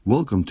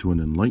Welcome to an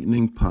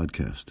enlightening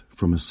podcast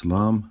from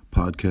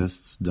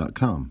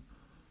IslamPodcasts.com.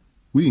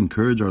 We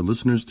encourage our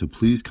listeners to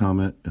please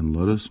comment and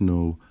let us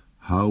know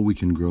how we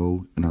can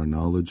grow in our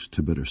knowledge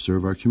to better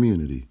serve our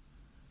community.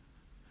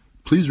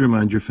 Please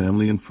remind your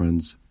family and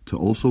friends to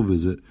also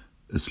visit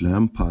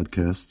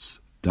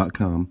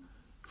IslamPodcasts.com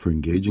for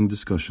engaging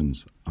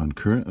discussions on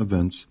current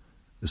events,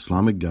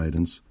 Islamic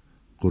guidance,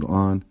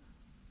 Quran,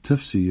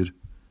 Tafsir,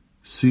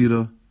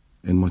 Surah,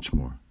 and much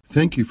more.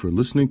 Thank you for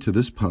listening to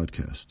this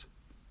podcast.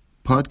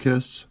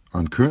 Podcasts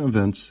on current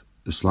events,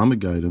 Islamic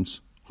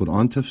guidance,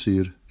 Quran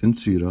Tafsir, and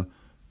Surah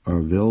are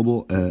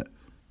available at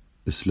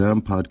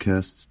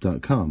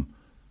IslamPodcasts.com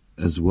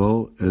as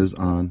well as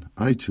on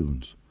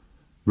iTunes.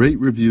 Rate,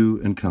 review,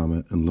 and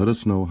comment and let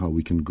us know how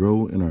we can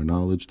grow in our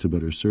knowledge to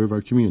better serve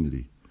our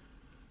community.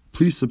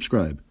 Please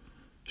subscribe,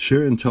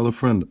 share and tell a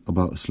friend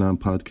about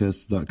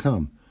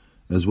IslamPodcasts.com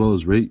as well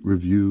as rate,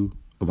 review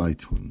of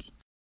iTunes.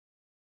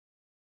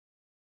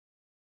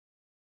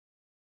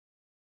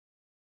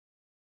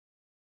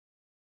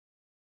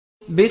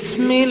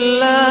 بسم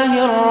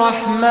الله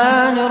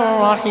الرحمن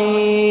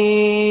الرحيم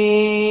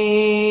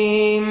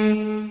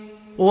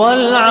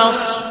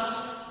والعصر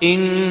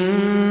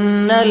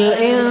إن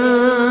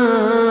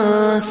الإنسان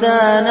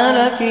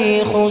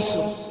لفي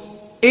خسر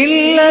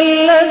إلا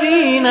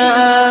الذين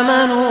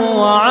آمنوا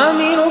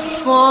وعملوا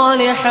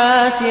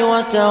الصالحات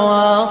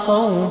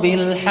وتواصوا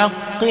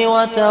بالحق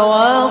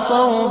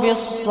وتواصوا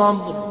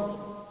بالصبر.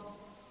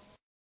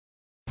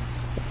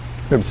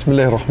 بسم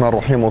الله الرحمن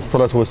الرحيم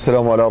والصلاة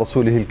والسلام على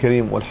رسوله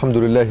الكريم والحمد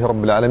لله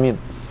رب العالمين.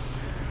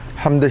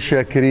 حمد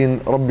الشاكرين.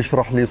 رب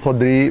اشرح لي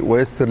صدري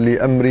ويسر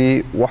لي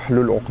أمري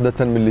واحلل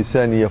عقدة من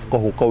لساني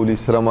يفقه قولي.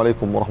 السلام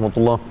عليكم ورحمة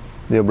الله.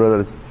 Dear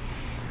brothers,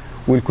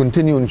 we'll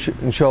continue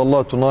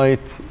inshallah tonight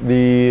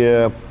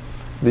the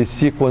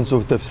sequence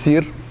of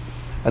tafsir,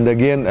 and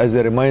again as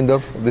a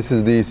reminder, this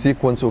is the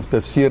sequence of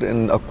tafsir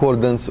in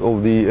accordance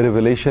of the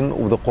revelation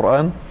of the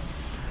Quran.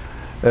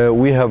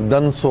 We have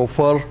done so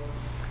far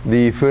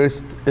the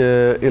first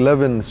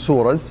 11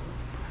 surahs,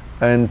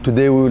 and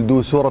today we will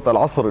do Surah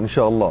Al-Asr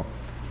inshallah.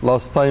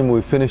 Last time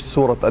we finished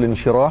Surah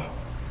Al-Inshirah.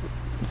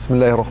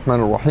 Bismillahir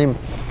Rahmanir Rahim.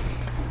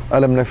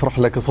 Alam nashrah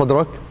laka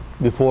sadrak.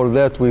 Before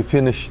that we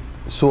finished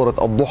Surah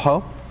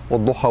Al-Duha,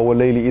 Wal-Duha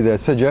wal-Layli idha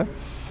saja.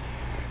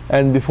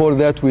 And before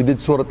that we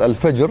did Surah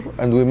Al-Fajr,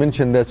 and we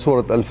mentioned that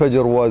Surah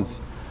Al-Fajr was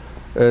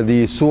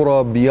the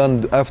surah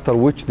beyond after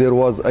which there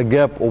was a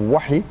gap of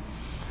wahi.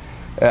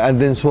 And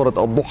then Surah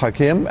Al-Duha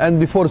came, and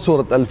before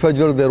Surah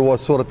Al-Fajr there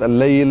was Surah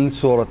Al-Layl,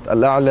 Surah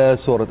Al-A'la,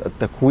 Surah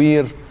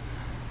Al-Takwir,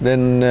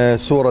 then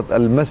Surah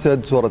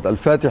Al-Masad, Surah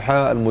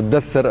Al-Fatiha,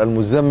 Al-Muddathir,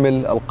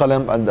 Al-Muzammil,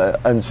 Al-Qalam,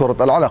 and Surah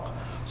Al-Alaq.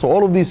 So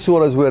all of these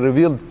surahs were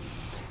revealed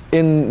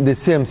in the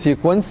same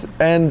sequence,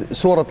 and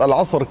Surah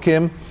Al-Asr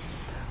came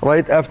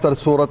right after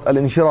Surah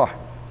Al-Inshirah.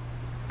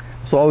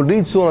 So I will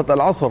read Surah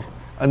Al-Asr,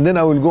 and then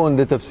I will go on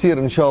the tafsir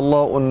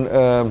inshallah on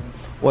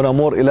a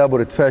more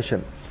elaborate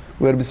fashion.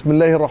 Where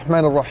Bismillahir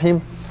Rahmanir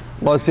Rahim,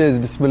 Allah says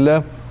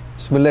Bismillahir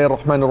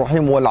Rahmanir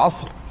Rahim, wal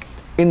Asr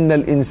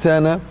innal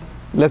insana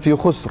lafi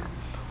khusr.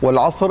 Wal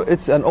Asr,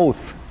 it's an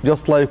oath,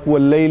 just like wal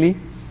Layli,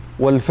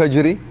 wal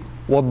Fajri,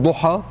 wal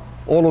Duha.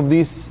 All of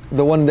these,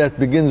 the one that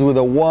begins with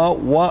a wa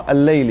al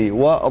Layli,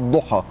 wa al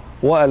Duha,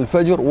 wa al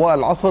Fajr, wa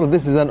al Asr,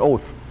 this is an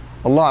oath.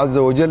 Allah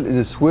Azza wa Jal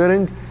is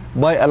swearing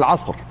by Al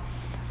Asr.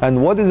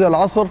 And what is Al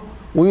Asr?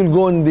 We will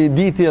go in the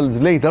details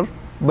later.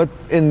 But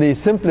in the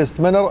simplest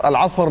manner,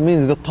 Al-Asr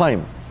means the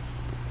time,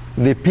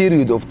 the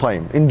period of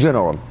time in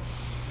general.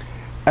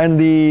 And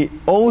the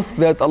oath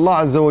that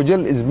Allah Azza wa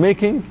Jal is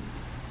making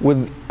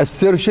with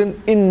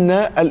assertion,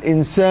 Inna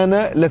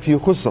al-insana lafi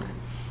khusr.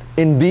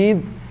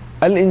 Indeed,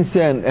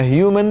 al-insan, a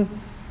human,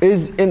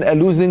 is in a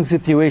losing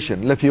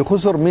situation. Lafi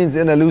khusr means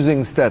in a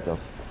losing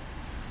status.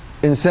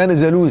 Insan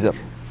is a loser.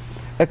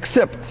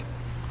 Except,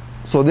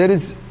 so there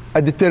is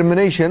a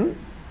determination.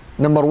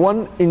 Number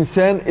one,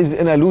 insan is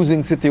in a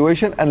losing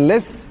situation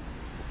unless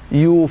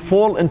you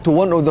fall into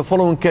one of the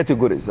following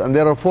categories. And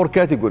there are 4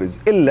 categories.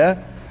 Illa,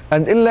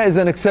 and illa is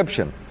an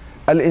exception.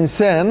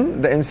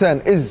 Al-insan, the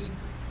insan, is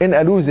in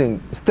a losing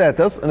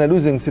status, in a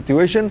losing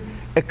situation,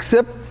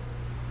 except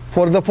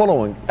for the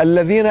following.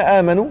 Alladhina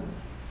amanu,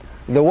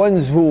 the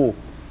ones who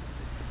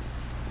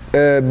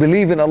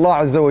believe in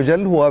Allah Azza wa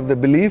Jal, who have the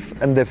belief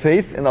and the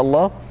faith in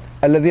Allah.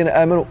 Alladhina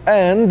amanu,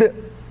 and,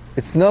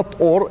 it's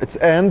not or, it's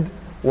and,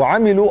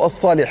 وَعَمِلُوا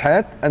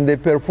الصَّالِحَاتِ, and they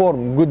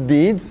perform good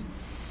deeds.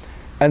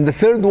 And the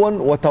third one,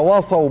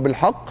 وَتَوَاصَوْا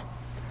بِالْحَقِّ,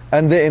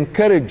 and they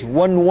encourage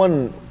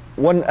one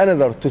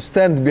another to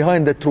stand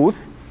behind the truth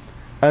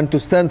and to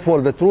stand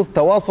for the truth.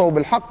 تَوَاصَوْا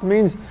بِالْحَقِّ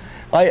means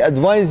I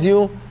advise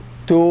you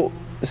to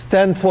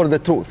stand for the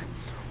truth.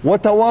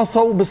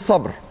 وَتَوَاصَوْا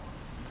بِالصَّبْرِ,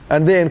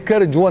 and they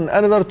encourage one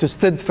another to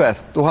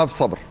steadfast, to have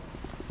sabr.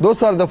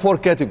 Those are the 4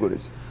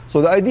 categories. So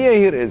the idea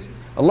here is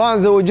Allah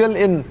Azza wa Jal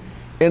in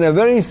a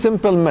very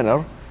simple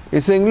manner,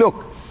 he's saying,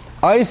 look,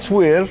 I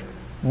swear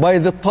by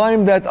the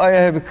time that I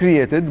have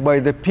created, by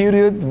the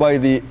period, by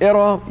the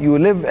era you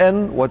live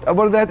in,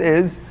 whatever that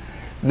is,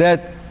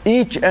 that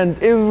each and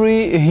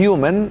every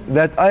human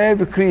that I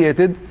have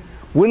created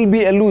will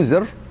be a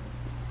loser,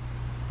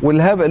 will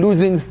have a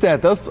losing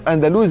status,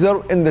 and a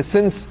loser in the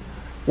sense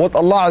what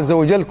Allah Azza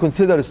wa Jal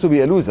considers to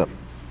be a loser.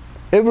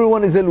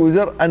 Everyone is a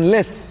loser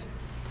unless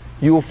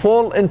you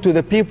fall into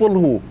the people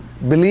who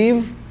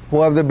believe,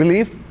 who have the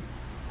belief,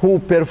 who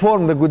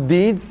perform the good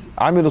deeds,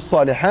 عملوا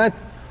الصالحات,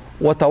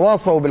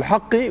 وتواصوا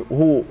بالحق,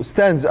 who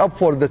stands up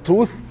for the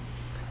truth,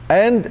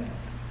 and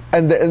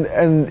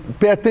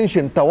pay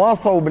attention,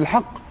 تواصوا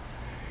بالحق,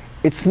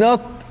 it's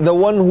not the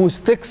one who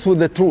sticks with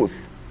the truth.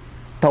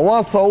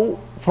 تواصوا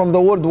from the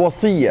word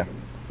وصية.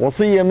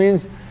 وصية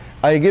means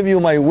I give you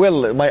my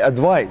will, my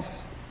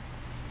advice.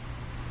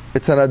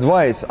 It's an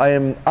advice. I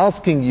am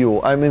asking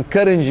you, I'm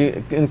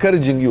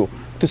encouraging you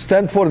to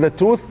stand for the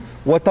truth.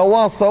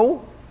 وتواصوا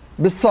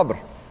بالصبر.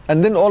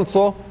 And then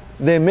also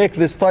they make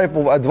this type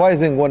of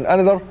advising one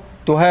another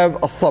to have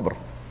a sabr.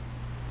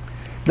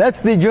 That's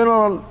the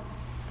general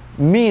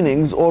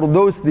meanings, or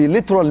the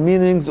literal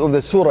meanings of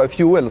the surah, if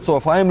you will. So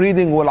if I'm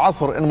reading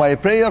Al-Asr in my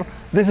prayer,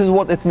 this is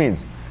what it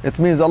means. It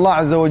means Allah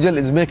Azza wa Jal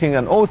is making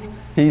an oath.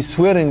 He is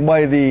swearing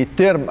by the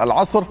term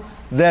Al-Asr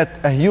that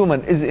a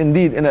human is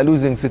indeed in a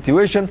losing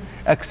situation,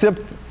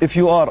 except if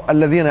you are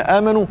الذين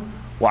آمنوا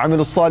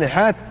وعملوا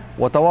الصالحات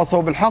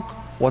وتواصوا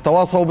بالحق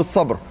وتواصوا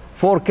بالصبر.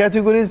 4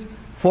 categories,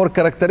 4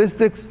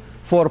 characteristics,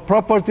 4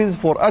 properties,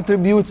 4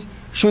 attributes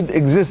should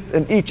exist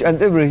in each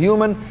and every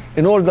human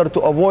in order to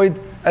avoid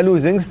a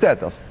losing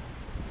status.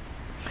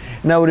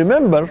 Now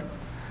remember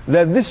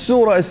that this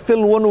surah is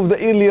still one of the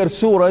earlier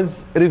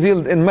surahs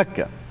revealed in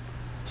Mecca.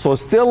 So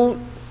still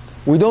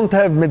we don't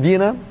have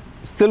Medina,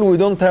 still we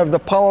don't have the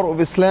power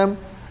of Islam,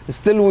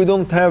 still we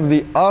don't have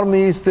the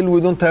army, still we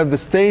don't have the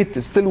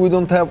state, still we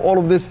don't have all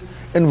of this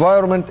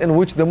environment in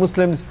which the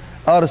Muslims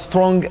are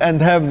strong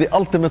and have the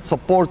ultimate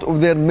support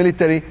of their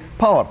military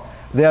power.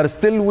 They are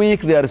still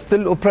weak, they are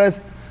still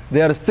oppressed,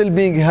 they are still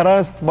being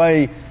harassed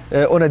by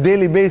on a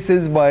daily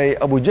basis by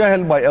Abu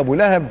Jahl, by Abu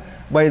Lahab,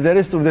 by the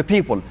rest of the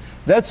people.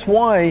 That's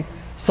why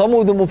some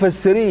of the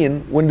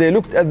Mufassirin, when they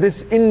looked at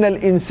this, إِنَّ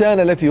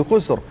الْإِنسَانَ لَفِي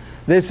خُسْرٍ,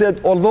 they said,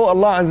 although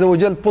Allah Azza wa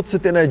Jal puts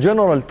it in a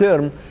general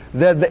term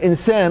that the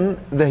insan,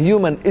 the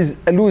human, is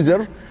a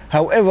loser,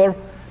 however,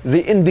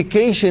 the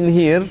indication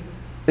here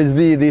is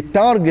the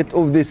target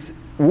of this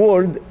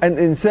word, and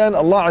insan,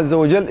 Allah Azza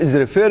wa Jal is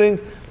referring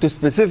to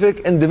specific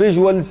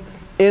individuals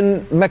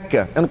in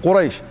Mecca, in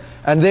Quraysh,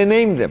 and they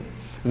name them.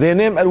 They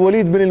name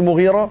Al-Walid bin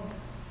Al-Mughira,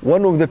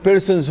 one of the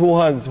persons who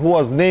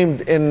was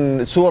named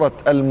in Surah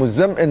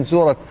Al-Muzzam, in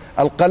Surah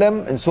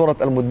Al-Qalam, in Surah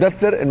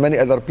Al-Muddathir, in many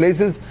other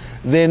places.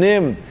 They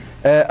named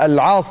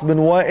Al-As bin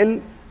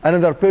Wa'il,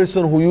 another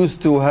person who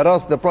used to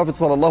harass the Prophet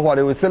sallallahu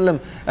alaihi wasallam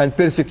and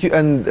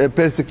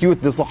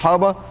persecute the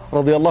Sahaba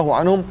radiyallahu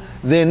anhum.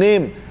 They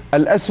named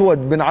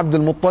Al-Aswad bin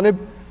Abdul Muttalib,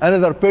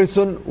 another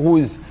person who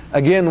was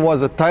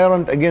a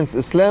tyrant against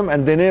Islam,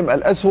 and they name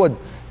Al-Aswad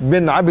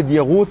bin Abd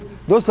Yaghuth.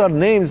 Those are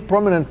names,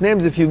 prominent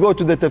names. If you go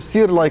to the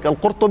Tafsir like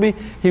Al-Qurtubi,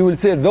 he will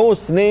say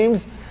those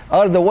names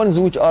are the ones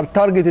which are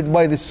targeted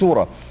by this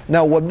surah.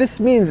 Now what this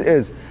means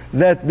is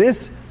that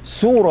this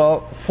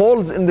surah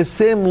falls in the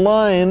same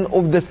line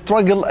of the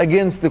struggle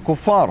against the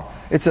kuffar.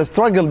 It's a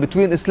struggle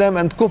between Islam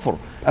and kufr.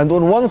 And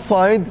on one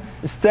side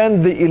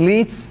stand the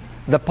elites,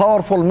 the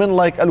powerful men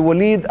like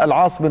Al-Walid,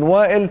 Al-As bin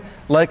Wa'il,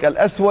 like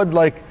Al-Aswad,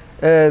 like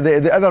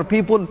the other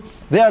people.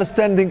 They are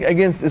standing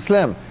against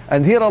Islam.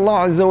 And here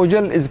Allah Azza wa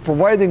Jal is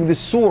providing this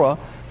surah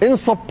in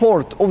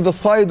support of the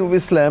side of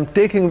Islam,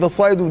 taking the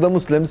side of the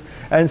Muslims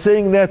and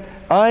saying that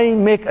I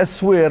make a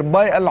swear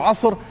by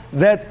Al-Asr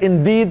that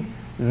indeed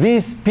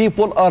these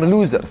people are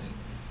losers.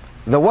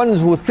 The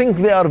ones who think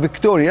they are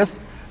victorious,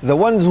 the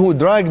ones who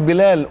drag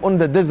Bilal on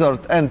the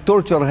desert and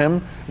torture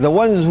him, the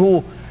ones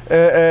who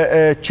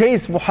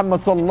chase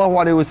Muhammad sallallahu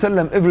alaihi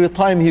wasallam every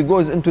time he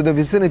goes into the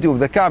vicinity of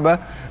the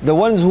Kaaba, the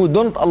ones who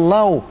don't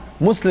allow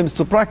Muslims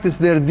to practice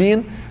their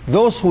deen,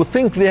 those who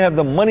think they have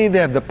the money, they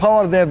have the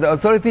power, they have the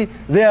authority,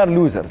 they are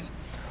losers.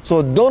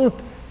 So don't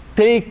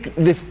take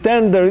the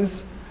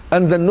standards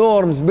and the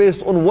norms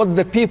based on what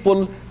the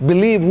people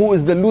believe who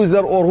is the loser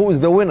or who is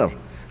the winner.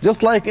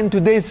 Just like in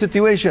today's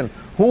situation,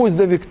 who is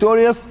the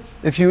victorious?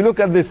 If you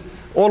look at this,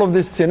 all of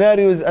these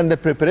scenarios and the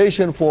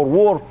preparation for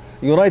war,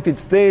 United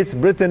States,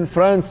 Britain,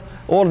 France,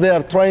 all they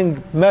are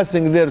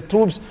massing their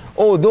troops.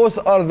 Oh, those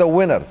are the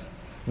winners.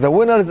 The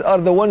winners are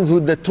the ones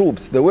with the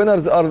troops. The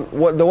winners are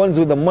the ones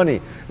with the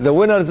money. The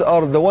winners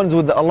are the ones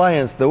with the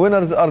alliance. The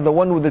winners are the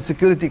one with the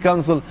Security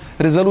Council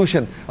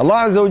resolution.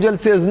 Allah Azza wa Jal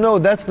says, no,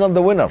 that's not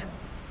the winner.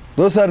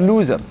 Those are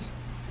losers.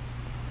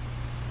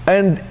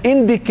 And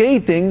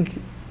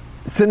indicating,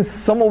 since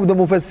some of the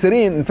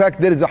Mufassirin, in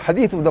fact there is a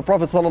hadith of the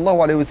Prophet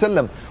sallallahu alaihi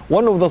wasallam,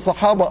 one of the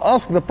Sahaba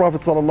asked the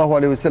Prophet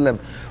sallallahu alaihi wasallam,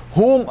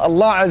 whom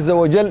Allah Azza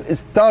wa Jal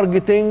is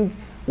targeting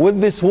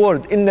with this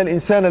word, إِنَّ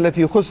الْإِنسَانَ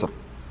لَفِي خُسْرٍ.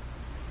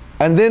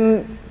 And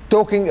then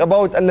talking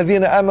about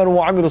الَّذِينَ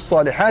آمَنُوا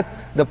وَعَمِلُوا الصَّالِحَاتِ,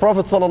 the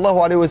Prophet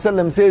sallallahu alaihi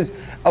wasallam says,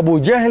 Abu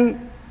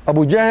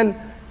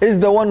Jahl is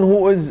the one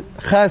who is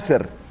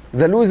khasir.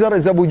 The loser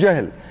is Abu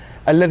Jahl.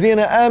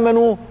 الَّذِينَ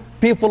آمَنوا,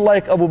 people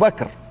like Abu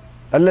Bakr.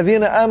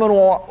 الذين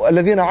آمنوا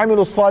الذين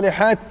عملوا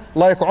الصالحات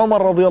like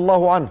عمر رضي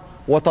الله عنه,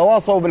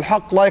 وتواصوا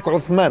بالحق like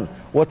عثمان,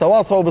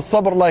 وتواصوا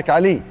بالصبر like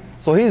Ali.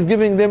 So he's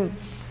giving them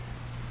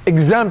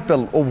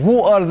example of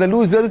who are the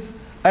losers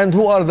and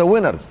who are the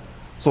winners.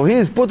 So he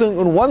is putting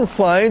on one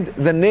side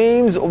the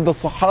names of the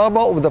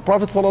Sahaba of the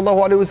Prophet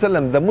sallallahu alaihi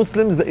wasallam, the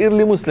Muslims, the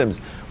early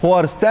Muslims, who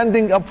are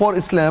standing up for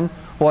Islam,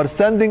 who are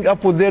standing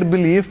up with their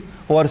belief,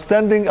 who are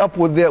standing up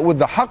with the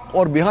haqq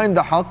or behind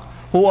the haqq,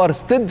 who are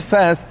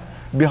steadfast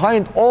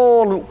behind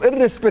all,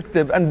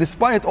 irrespective and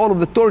despite all of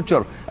the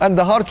torture and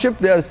the hardship,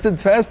 they are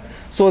steadfast.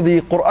 So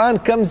the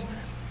Quran comes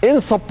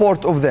in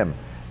support of them,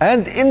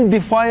 and in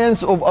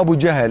defiance of Abu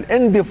Jahl,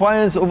 in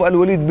defiance of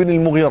Al-Walid bin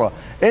Al-Mughira,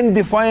 in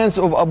defiance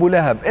of Abu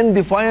Lahab, in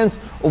defiance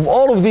of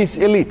all of these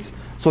elites.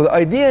 So the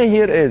idea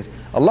here is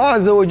Allah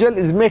Azza wa Jal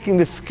is making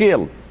the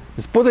scale,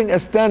 is putting a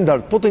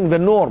standard, putting the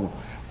norm.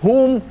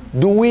 Whom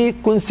do we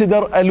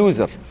consider a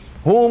loser?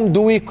 Whom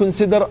do we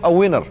consider a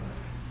winner?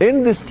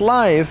 In this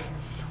life,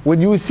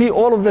 when you see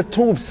all of the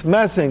troops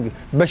massing,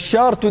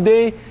 Bashar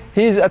today,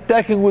 he's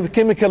attacking with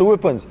chemical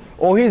weapons,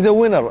 or he's a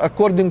winner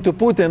according to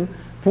Putin.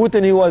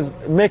 Putin, he was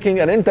making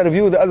an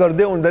interview the other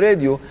day on the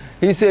radio.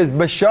 He says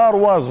Bashar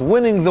was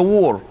winning the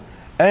war,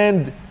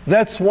 and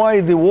that's why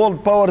the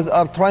world powers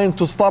are trying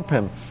to stop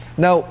him.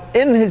 Now,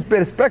 in his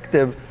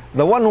perspective,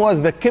 the one who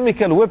has the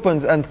chemical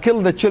weapons and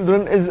killed the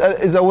children is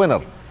a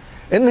winner.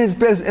 In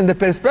the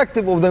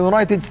perspective of the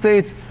United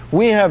States,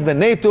 we have the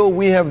NATO,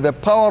 we have the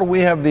power, we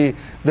have the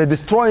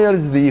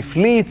destroyers, the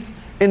fleets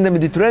in the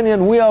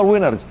Mediterranean. We are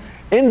winners.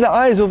 In the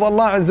eyes of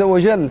Allah Azza wa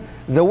Jal,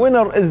 the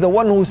winner is the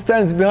one who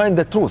stands behind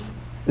the truth.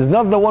 Is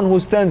not the one who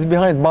stands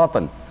behind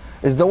batil.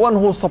 Is the one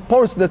who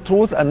supports the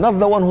truth and not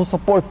the one who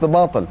supports the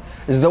batil.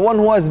 Is the one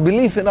who has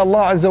belief in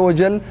Allah Azza wa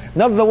Jal,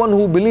 not the one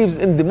who believes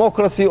in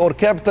democracy or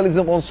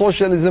capitalism or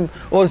socialism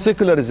or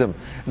secularism.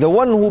 The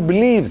one who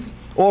believes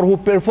or who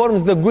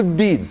performs the good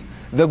deeds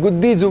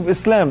of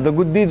Islam, the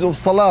good deeds of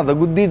Salah, the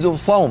good deeds of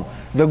Sawm,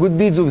 the good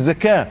deeds of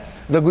Zakah,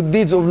 the good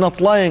deeds of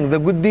not lying, the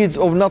good deeds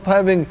of not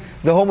having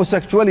the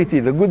homosexuality,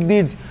 the good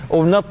deeds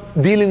of not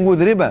dealing with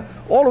riba.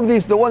 All of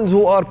these, the ones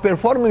who are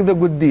performing the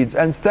good deeds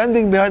and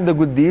standing behind the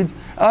good deeds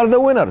are the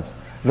winners.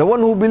 The one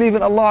who believes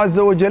in Allah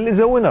Azza wa Jal is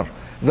a winner.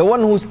 The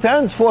one who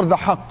stands for the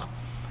haqq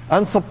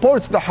and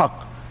supports the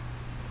haqq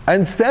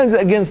and stands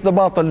against the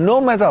batil, no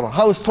matter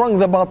how strong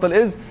the batil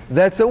is,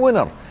 that's a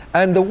winner.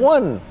 And the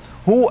one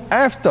who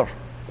after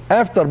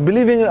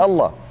believing in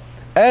Allah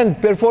and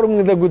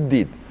performing the good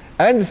deed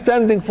and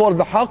standing for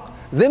the haqq,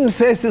 then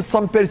faces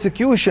some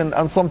persecution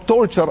and some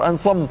torture and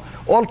some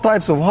all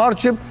types of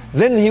hardship,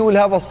 then he will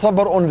have a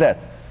sabr on that.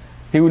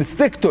 He will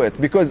stick to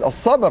it, because a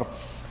sabr,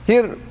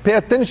 here pay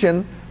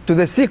attention to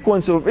the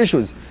sequence of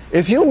issues.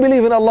 If you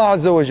believe in Allah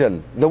Azza wa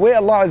Jal, the way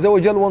Allah Azza wa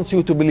Jal wants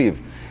you to believe,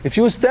 if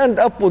you stand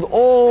up with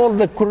all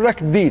the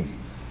correct deeds,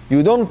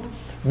 you don't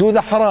do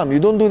the haram, you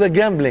don't do the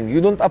gambling, you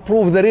don't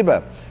approve the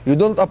riba, you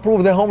don't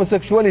approve the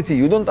homosexuality,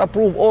 you don't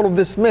approve all of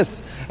this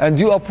mess, and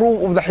you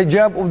approve of the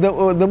hijab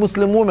of the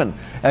Muslim woman,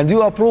 and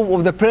you approve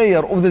of the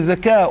prayer, of the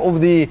zakah,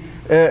 of the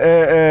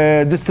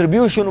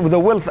distribution of the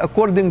wealth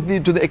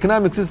according to the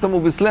economic system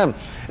of Islam.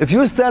 If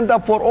you stand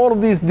up for all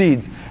of these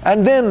deeds,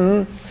 and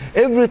then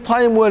every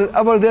time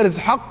wherever there is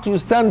haqq, you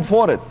stand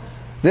for it.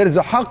 There is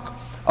a haqq,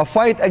 a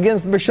fight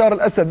against Bashar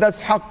al-Assad,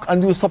 that's haqq,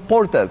 and you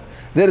support it.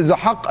 There is a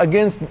haqq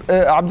against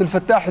Abdul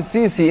Fattah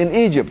al-Sisi in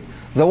Egypt,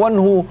 the one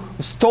who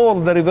stole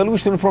the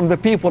revolution from the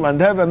people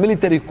and have a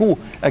military coup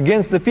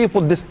against the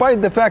people,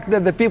 despite the fact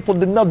that the people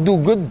did not do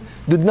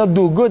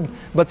good,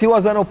 but he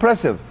was an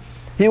oppressive.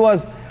 He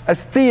was a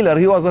stealer,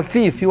 he was a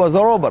thief, he was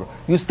a robber.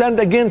 You stand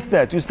against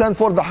that, you stand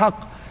for the haqq.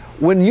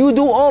 When you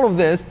do all of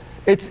this,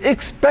 it's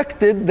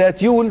expected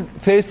that you will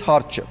face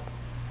hardship.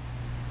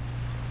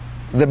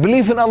 The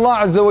belief in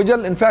Allah Azza wa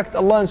Jal, in fact,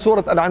 Allah in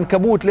Surah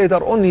Al-Ankabut later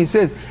on, He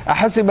says,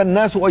 أَحَسِبَ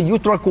النَّاسُ أَن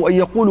يُتْرَكُوا أَن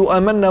يَقُولُوا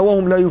آمَنَّا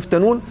وَهُمْ لَا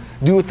يُفْتَنُونَ.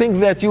 Do you think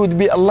that you would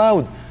be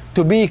allowed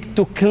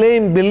to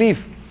claim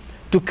belief,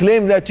 to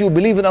claim that you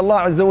believe in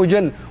Allah Azza wa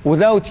Jal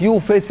without you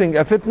facing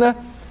a fitna?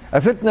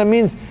 A fitna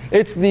means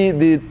it's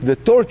the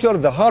torture,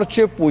 the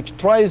hardship which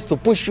tries to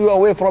push you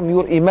away from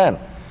your iman,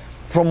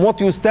 from what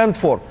you stand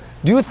for.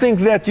 Do you think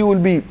that you will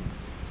be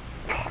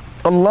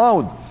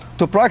allowed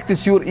to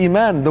practice your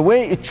iman the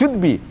way it should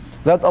be,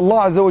 that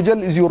Allah Azza wa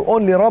Jal is your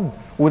only Rabb,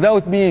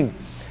 without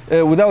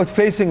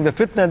facing the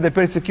fitna and the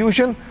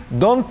persecution?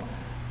 Don't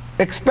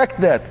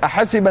expect that.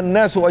 أحسب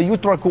الناس أن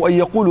يتركوا أن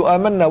يقولوا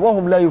آمنا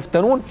وهم لا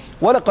يفتنون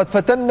ولقد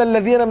فتنا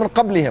الذين من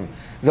قبلهم.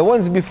 The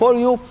ones before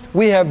you,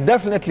 we have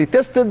definitely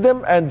tested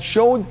them and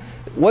showed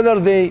whether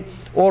we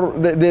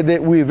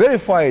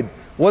verified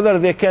whether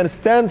they can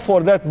stand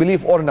for that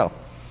belief or not.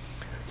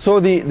 So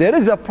there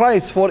is a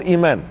price for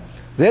iman.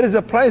 There is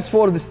a price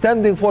for the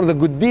standing for the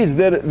good deeds.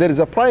 There is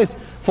a price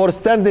for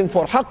standing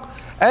for haqq.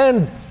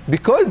 And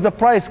because the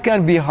price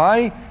can be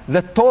high,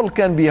 the toll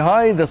can be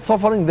high, the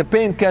suffering, the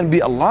pain can be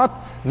a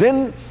lot,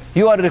 then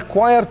you are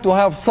required to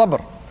have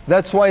sabr.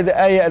 That's why the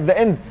ayah at the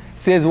end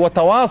says,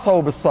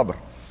 وَتَوَاصَوْا بِالصَّبْرِ.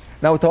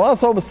 Now,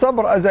 تَوَاصَوْا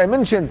بِالصَّبْرِ, as I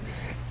mentioned,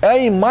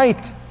 I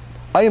might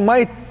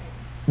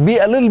be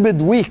a little bit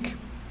weak.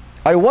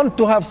 I want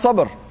to have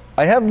sabr.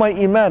 I have my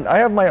iman, I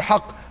have my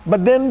haqq,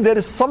 but then there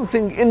is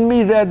something in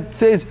me that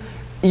says,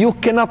 you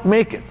cannot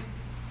make it.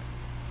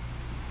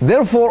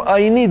 Therefore,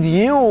 I need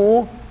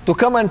you to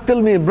come and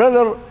tell me,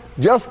 brother,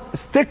 just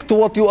stick to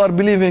what you are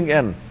believing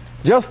in.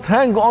 Just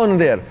hang on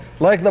there.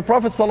 Like the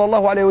Prophet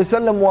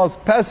ﷺ was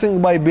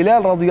passing by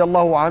Bilal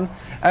radiallahu anh,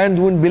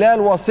 and when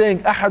Bilal was saying,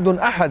 Ahadun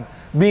Ahad,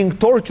 being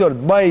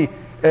tortured by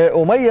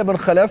Umayyah bin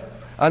Khalaf,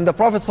 and the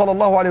Prophet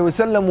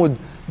ﷺ would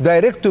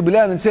direct to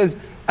Bilal and says,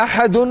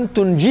 Ahadun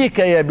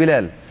tunjika ya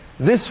Bilal.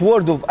 This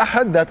word of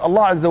Ahad, that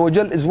Allah Azza wa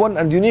Jal is one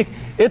and unique,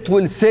 it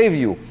will save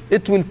you.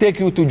 It will take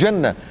you to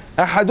Jannah.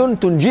 Ahadun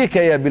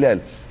tunjika ya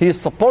Bilal. He is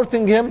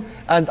supporting him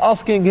and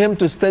asking him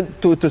to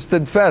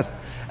steadfast.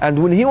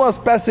 And when he was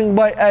passing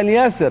by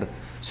Al-Asr,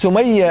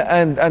 Sumayya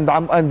and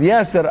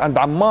Yasir and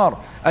Ammar,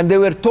 and they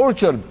were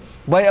tortured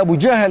by Abu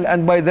Jahl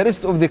and by the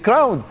rest of the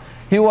crowd,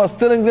 he was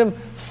telling them,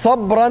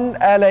 Sabran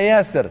ala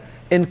Yasir,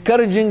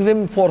 encouraging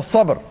them for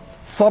sabr.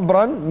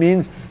 Sabran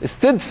means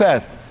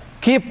steadfast.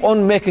 Keep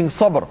on making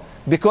sabr,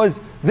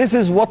 because this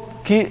is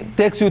what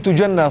takes you to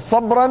Jannah.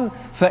 Sabran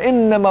fa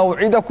inna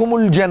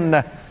maw'idakumul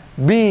Jannah.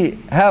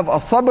 Have a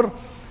sabr,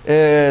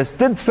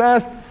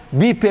 steadfast,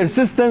 be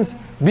persistence,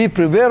 be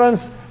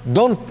perseverance,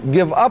 don't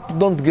give up,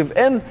 don't give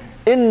in.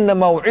 Inna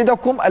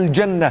maw'idakum al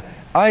Jannah.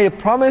 I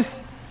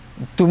promise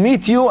to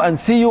meet you and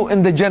see you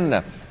in the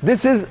Jannah.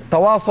 This is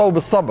tawasaw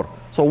bil sabr.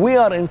 So we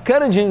are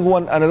encouraging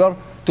one another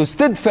to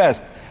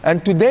steadfast.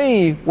 And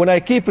today, when I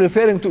keep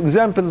referring to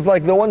examples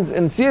like the ones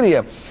in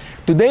Syria,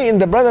 today in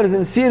the brothers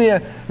in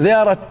Syria, they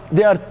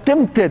are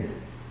tempted,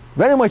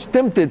 very much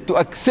tempted to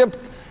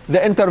accept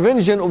the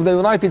intervention of the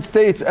United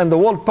States and the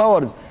world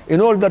powers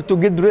in order to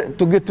get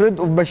rid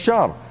of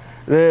Bashar.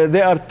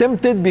 They are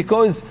tempted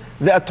because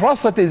the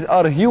atrocities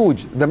are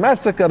huge, the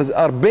massacres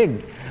are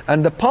big,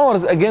 and the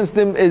powers against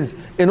them is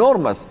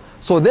enormous.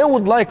 So they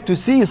would like to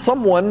see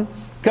someone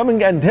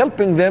coming and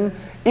helping them,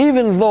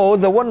 even though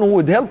the one who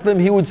would help them,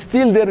 he would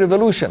steal their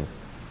revolution.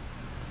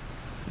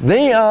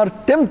 They are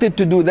tempted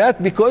to do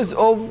that because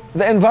of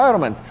the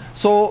environment.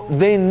 So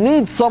they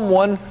need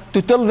someone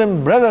to tell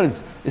them,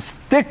 brothers,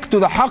 stick to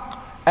the haqq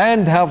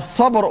and have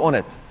sabr on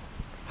it.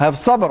 Have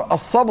sabr.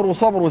 As-sabru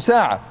sabru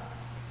sa'a.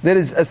 There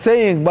is a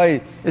saying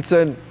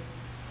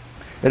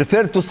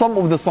referred to some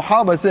of the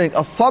Sahaba saying,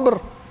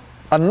 As-sabr,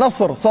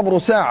 Al-Nasr,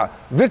 sabru sa'a.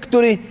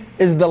 Victory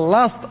is the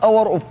last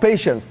hour of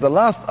patience, the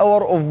last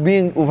hour of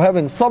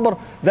having sabr.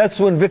 That's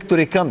when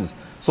victory comes.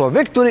 So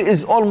victory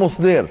is almost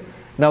there.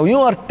 Now you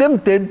are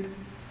tempted,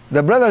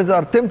 the brothers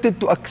are tempted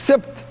to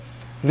accept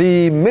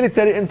the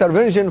military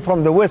intervention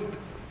from the West,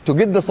 to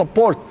get the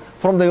support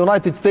from the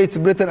United States,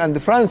 Britain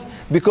and France,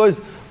 because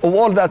of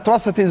all the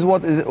atrocities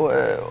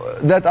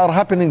that are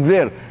happening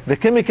there. The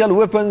chemical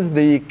weapons,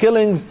 the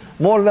killings,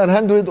 more than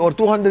 100 or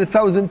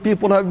 200,000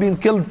 people have been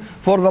killed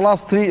for the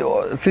last 3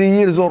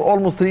 years or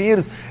almost 3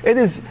 years. It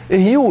is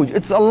huge,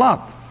 it's a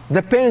lot.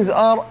 The pains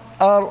are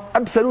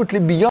absolutely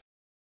beyond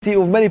the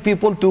ability of many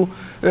people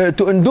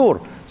to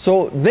endure.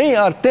 So they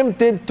are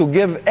tempted to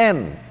give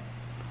in.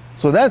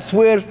 So that's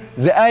where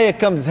the ayah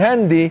comes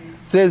handy,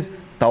 says,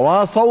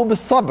 tawasaw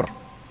bis sabr.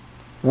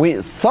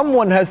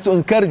 Someone has to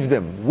encourage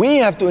them. We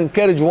have to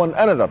encourage one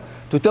another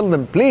to tell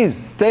them,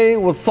 please stay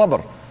with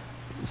sabr.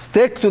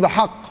 Stick to the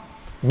haqq.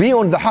 Be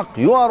on the haqq.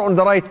 You are on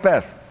the right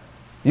path.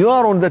 You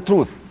are on the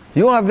truth.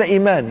 You have the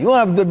iman. You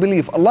have the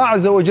belief. Allah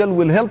Azza wa Jal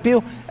will help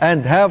you,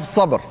 and have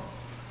sabr.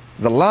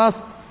 The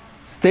last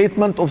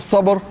statement of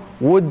sabr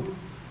would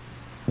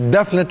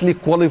definitely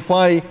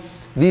qualify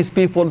these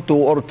people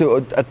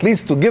to at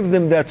least to give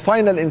them that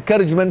final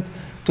encouragement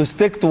to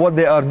stick to what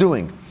they are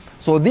doing.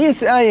 So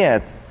these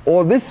ayat,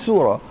 or this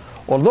surah,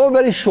 although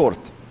very short,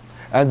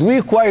 and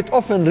we quite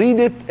often read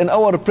it in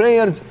our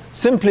prayers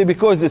simply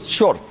because it's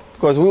short,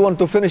 because we want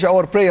to finish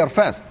our prayer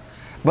fast.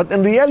 But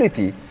in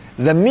reality,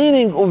 the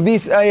meaning of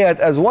these ayat,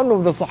 as one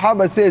of the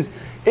Sahaba says,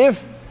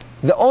 if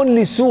the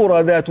only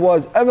surah that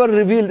was ever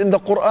revealed in the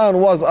Quran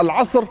was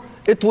Al-Asr,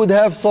 it would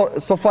have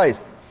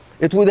sufficed.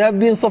 It would have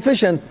been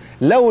sufficient.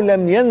 لَوْ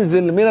لَمْ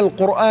يَنزِلْ مِنَ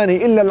الْقُرْآنِ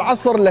إِلَّا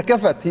الْعَصْرِ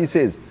لَكَفَتْ, he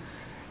says.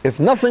 If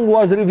nothing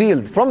was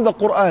revealed from the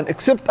Quran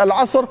except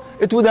Al-Asr,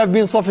 it would have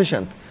been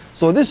sufficient.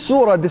 So this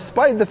surah,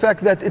 despite the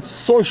fact that it's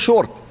so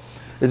short,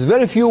 it's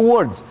very few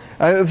words.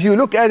 If you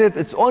look at it,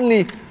 it's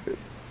only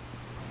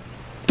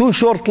 2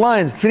 short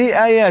lines, 3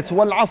 ayats.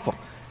 وَالْعَصْرِ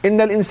إِنَّ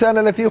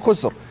الْإِنسَانَ لَفِي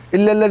خُسْرٍ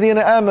إِلَّا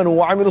الَّذِينَ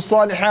آمَنُوا وَعَمِلُوا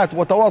الصَّالِحَاتِ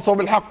وَتَوَاصَوْا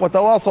بِالْحَقِّ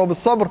وَتَوَاصَوْا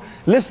بِالصَّبْرِ.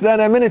 Less than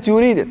a minute you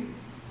read it.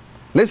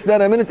 Less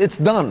than a minute it's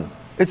done.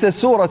 It's a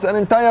surah, it's an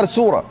entire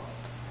surah.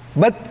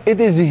 But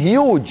it is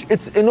huge,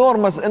 it's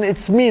enormous in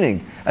its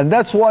meaning. And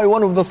that's why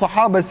one of the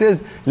Sahaba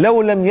says,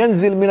 لَوْ لَمْ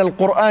يَنزِلْ مِنَ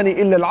الْقُرْآنِ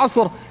إِلَّا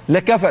الْعَصْرِ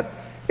لَكَفَتْ.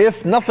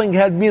 If nothing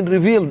had been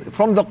revealed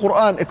from the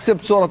Quran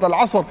except Surah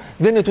Al-Asr,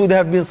 then it would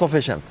have been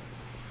sufficient.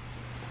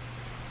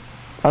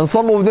 And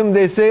some of them,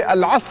 they say,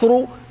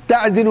 Al-Asru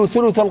ta'dilu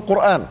thuluth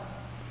al-Quran.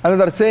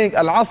 Another saying,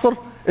 Al-Asr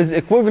is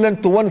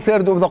equivalent to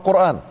 1/3 of the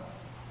Quran.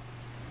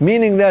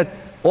 Meaning that,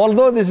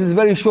 although this is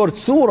very short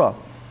surah,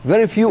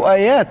 very few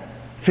ayat,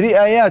 3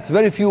 ayats,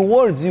 very few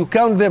words. You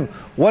count them,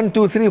 1,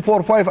 2, 3,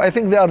 4, 5. I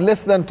think they are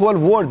less than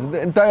 12 words,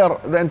 the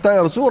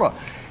entire surah.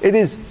 It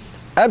is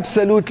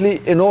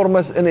absolutely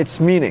enormous in its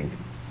meaning.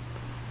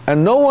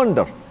 And no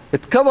wonder,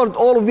 it covered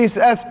all of these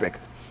aspects.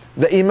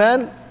 The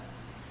iman,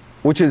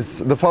 which is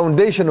the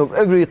foundation of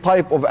every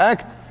type of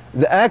act,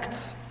 the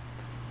acts,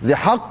 the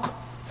haqq,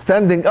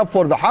 standing up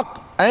for the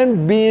haqq,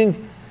 and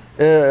being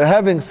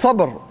having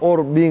sabr,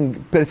 or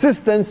being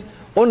persistence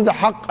on the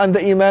haqq and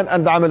the iman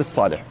and the amal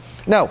salih.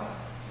 Now,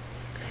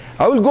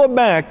 I will go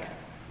back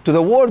to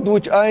the word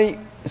which I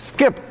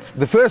skipped,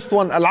 the first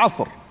one,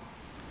 Al-Asr,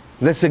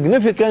 the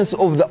significance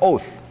of the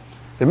oath.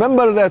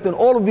 Remember that in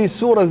all of these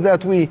surahs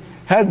that we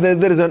had,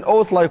 there is an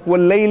oath like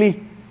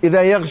وَاللَّيْلِ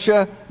إِذَا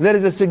يَغْشَى. There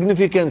is a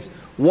significance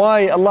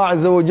why Allah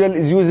Azza wa Jal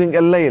is using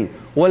al-layl.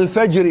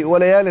 وَالْفَجْرِ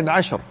وَلَيَالٍ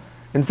عَشْرٍ.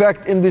 In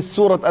fact, in this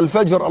surah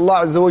Al-Fajr,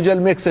 Allah Azza wa Jal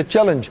makes a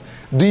challenge.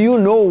 Do you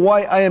know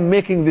why I am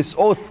making this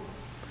oath?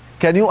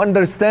 Can you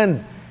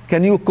understand?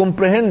 Can you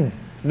comprehend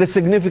the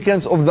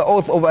significance of the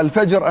oath of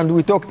Al-Fajr? And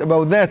we talked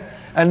about that.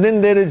 And then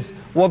there is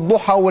وَالضُّحَى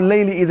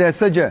وَاللَّيْلِ إِذَا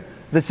سَجَى,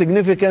 the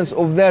significance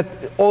of that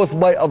oath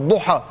by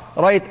Al-Duha,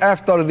 right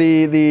after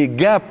the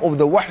gap of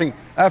the wahi,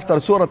 after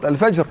Surah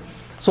Al-Fajr.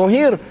 So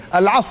here,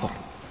 Al-Asr,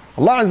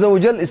 Allah Azza wa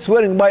Jal is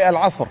swearing by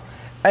Al-Asr.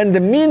 And the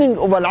meaning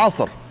of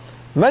Al-Asr,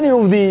 many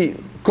of the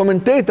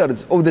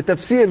commentators of the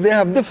Tafsir, they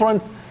have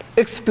different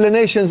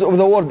explanations of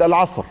the word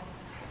Al-Asr.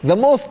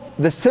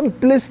 The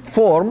simplest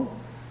form,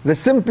 the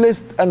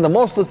simplest and the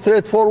most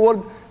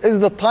straightforward is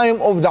the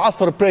time of the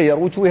Asr prayer,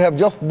 which we have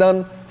just done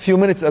a few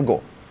minutes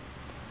ago.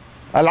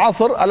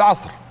 Al-Asr,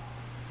 Al-Asr.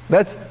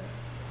 That's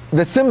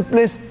the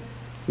simplest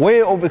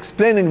way of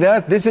explaining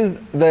that. This is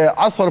the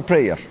Asr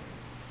prayer.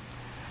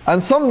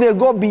 And some, they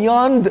go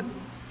beyond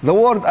the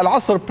word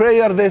Al-Asr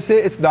prayer. They say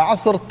it's the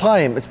Asr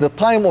time. It's the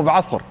time of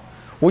Asr,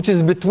 which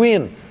is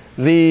between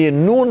the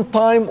noon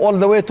time all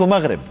the way to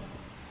Maghrib.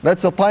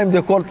 That's the time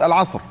they call it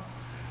Al-Asr.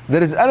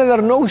 There is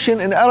another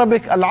notion in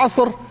Arabic.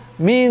 Al-Asr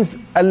means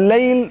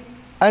Al-Layl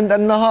and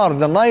Al-Nahar,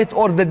 the night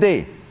or the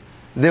day.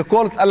 They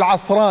call it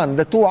Al-Asran,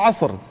 the two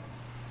Asrs.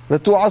 The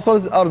two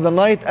Asrs are the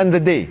night and the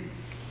day.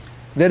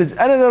 There is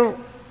another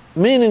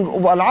meaning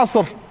of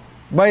Al-Asr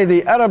by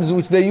the Arabs,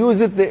 which they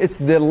use it. It's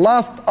the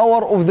last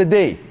hour of the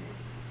day.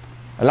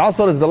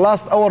 Al-Asr is the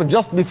last hour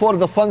just before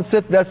the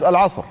sunset. That's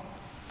Al-Asr.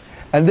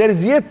 And there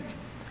is yet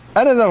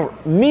another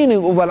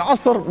meaning of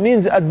Al-Asr,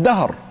 means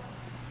Ad-Dahr.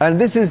 And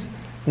this is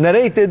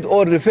narrated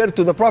or referred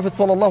to the Prophet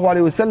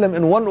ﷺ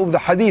in one of the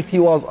hadith. He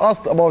was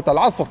asked about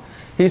Al-Asr.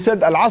 He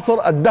said,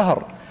 Al-Asr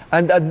Ad-Dahr.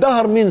 And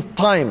Ad-Dahr means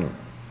time.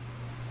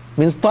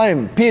 Means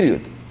time,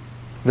 period.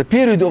 The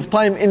period of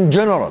time in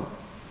general.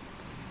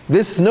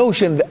 This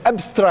notion, the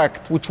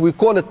abstract, which we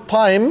call it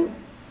time,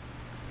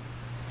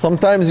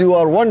 sometimes you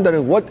are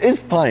wondering, what is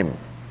time?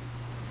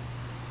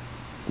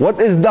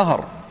 What is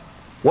Dahr?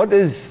 What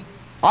is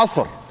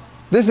Asr?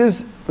 This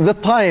is the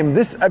time,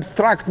 this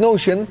abstract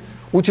notion,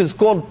 which is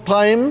called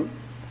time,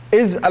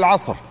 is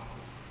Al-Asr.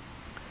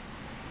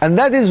 And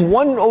that is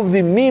one of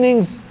the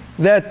meanings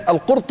that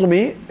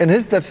Al-Qurtubi, in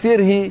his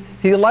tafsir,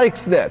 he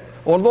likes that.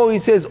 Although he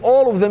says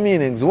all of the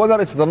meanings,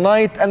 whether it's the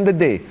night and the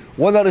day,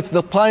 whether it's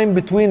the time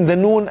between the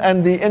noon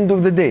and the end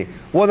of the day,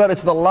 whether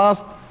it's the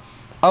last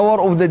hour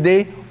of the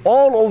day,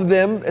 all of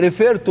them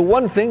refer to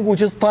one thing,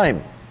 which is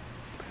time.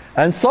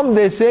 And some,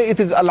 they say it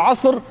is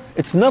Al-Asr.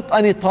 It's not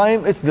any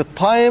time, it's the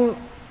time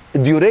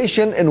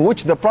duration in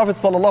which the Prophet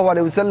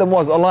ﷺ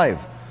was alive.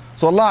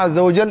 So Allah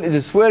Azza wa Jal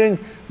is swearing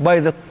by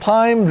the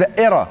time, the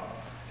era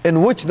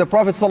in which the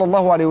Prophet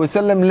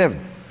ﷺ lived.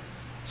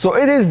 So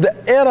it is the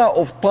era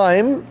of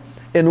time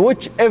in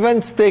which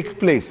events take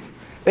place.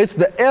 It's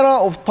the era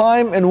of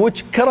time in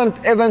which current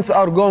events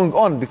are going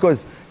on,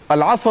 because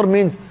Al-Asr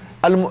means,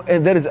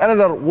 there is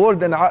another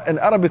word in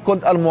Arabic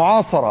called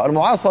Al-Mu'asara.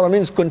 Al-Mu'asara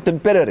means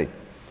contemporary.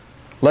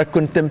 Like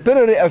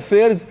contemporary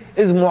affairs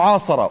is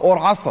Mu'asara or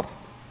Asr.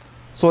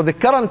 So the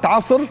current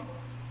Asr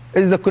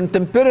is the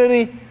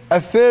contemporary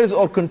affairs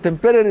or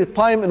contemporary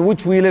time in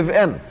which we live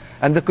in.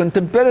 And the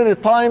contemporary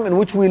time in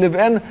which we live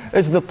in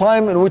is the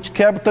time in which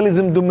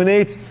capitalism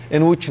dominates,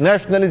 in which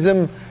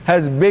nationalism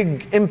has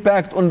big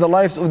impact on the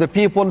lives of the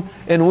people,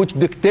 in which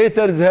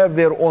dictators have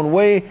their own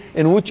way,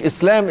 in which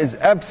Islam is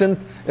absent,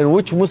 in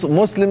which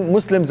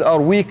Muslims are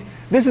weak.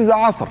 This is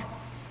Asr.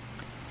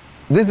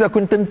 This is a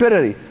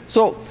contemporary.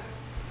 So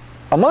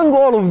among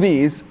all of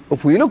these,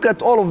 if we look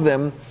at all of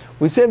them,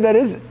 we say there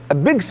is a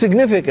big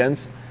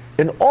significance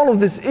in all of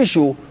this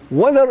issue,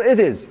 whether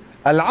it is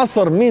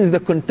Al-Asr means the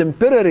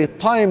contemporary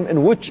time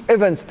in which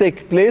events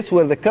take place,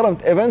 where the current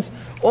events,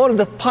 or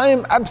the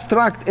time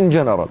abstract in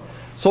general.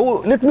 So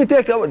let me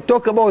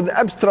talk about the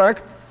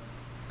abstract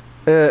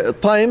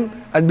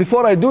time. And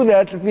before I do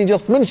that, let me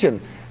just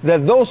mention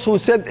that those who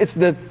said it's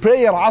the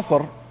prayer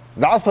Asr,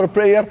 the Asr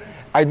prayer,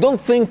 I don't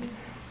think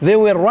they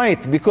were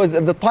right, because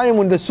at the time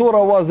when the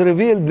surah was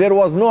revealed, there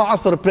was no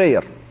Asr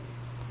prayer.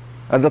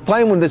 At the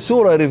time when the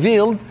surah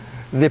revealed,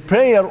 the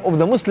prayer of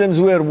the Muslims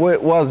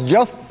was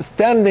just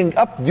standing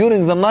up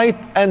during the night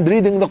and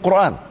reading the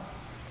Quran.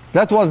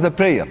 That was the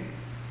prayer.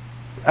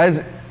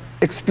 as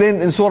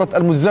explained in Surah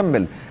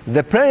Al-Muzammil.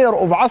 The prayer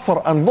of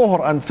Asr and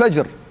Dhuhr and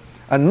Fajr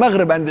and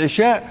Maghrib and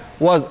Isha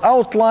was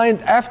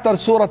outlined after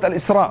Surah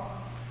Al-Isra.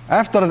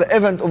 After the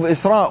event of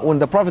Isra, when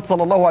the Prophet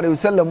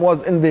ﷺ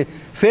was in the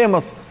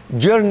famous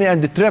journey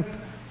and the trip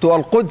to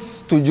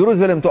Al-Quds, to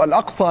Jerusalem, to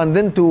Al-Aqsa, and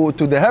then to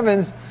the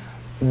heavens,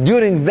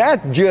 during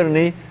that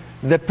journey,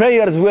 the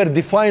prayers were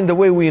defined the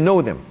way we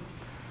know them.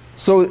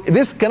 So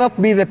this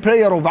cannot be the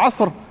prayer of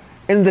Asr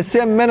in the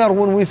same manner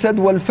when we said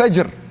Wal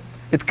Fajr.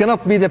 It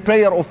cannot be the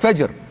prayer of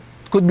Fajr.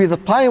 It could be the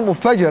time of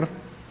Fajr,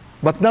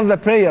 but not the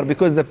prayer,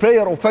 because the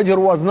prayer of Fajr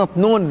was not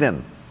known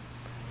then.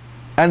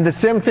 And the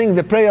same thing,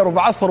 the prayer of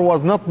Asr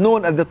was not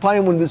known at the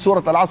time when the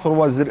Surah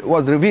Al-Asr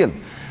was revealed.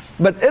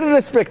 But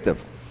irrespective,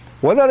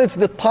 whether it's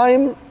the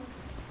time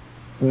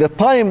of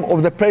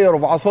the prayer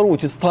of Asr,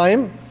 which is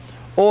time,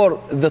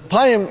 or the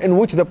time in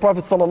which the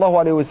Prophet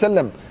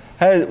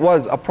ﷺ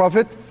was a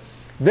prophet,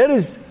 there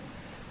is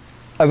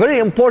a very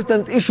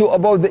important issue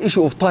about the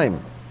issue of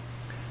time.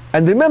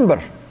 And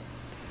remember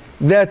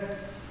that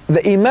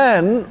the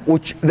Iman,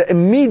 which the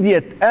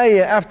immediate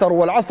ayah after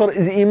Wal Asr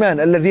is Iman,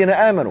 الَّذِينَ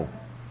آمَنُوا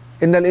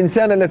إِنَّ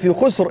الْإِنسَانَ لَفِي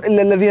خُسْرٍ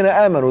إِلَّا الَّذِينَ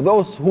آمَنُوا,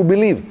 those who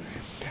believe.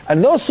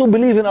 And those who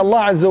believe in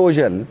Allah Azza wa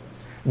Jal,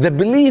 the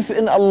belief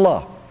in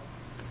Allah,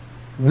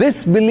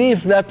 this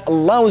belief that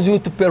allows you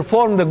to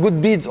perform the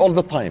good deeds all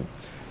the time,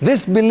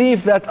 this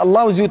belief that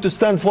allows you to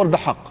stand for the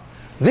haqq,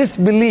 this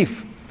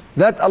belief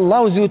that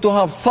allows you to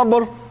have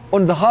sabr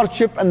on the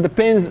hardship and the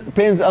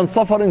pains and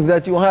sufferings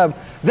that you have,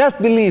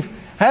 that belief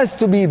has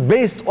to be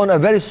based on a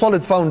very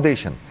solid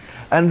foundation.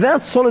 And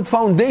that solid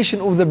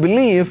foundation of the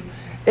belief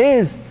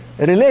is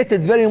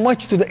related very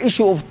much to the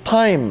issue of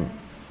time.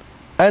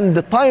 And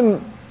the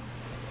time,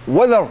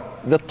 whether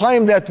the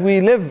time that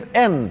we live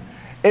in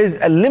is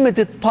a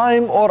limited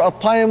time or a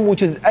time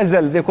which is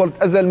azal. They call it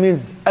azal,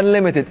 means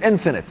unlimited,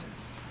 infinite.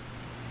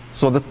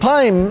 So the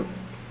time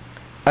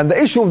and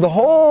the issue of the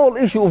whole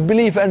issue of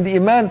belief and the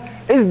Iman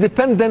is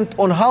dependent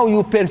on how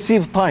you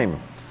perceive time.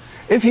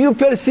 If you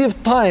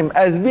perceive time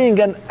as being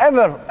an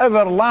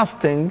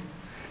everlasting,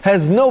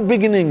 has no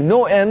beginning,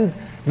 no end,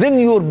 then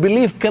your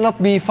belief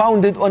cannot be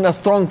founded on a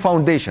strong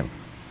foundation.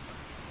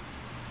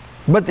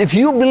 But if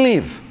you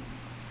believe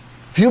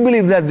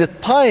that the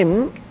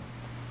time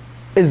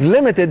is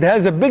limited,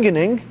 has a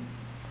beginning,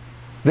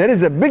 there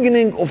is a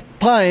beginning of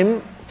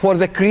time for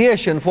the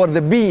creation, for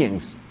the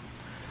beings.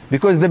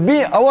 Because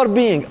our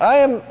being,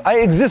 I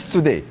exist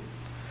today.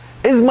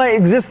 Is my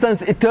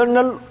existence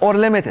eternal or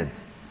limited?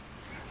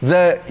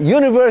 The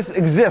universe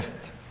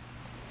exists.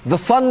 The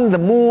sun, the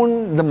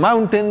moon, the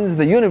mountains,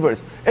 the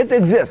universe, it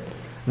exists.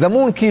 The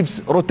moon keeps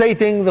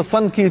rotating, the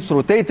sun keeps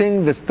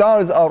rotating, the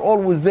stars are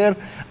always there.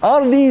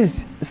 Are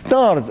these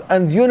stars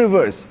and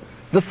universe,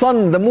 the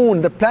sun, the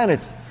moon, the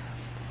planets,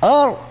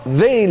 are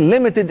they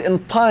limited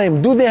in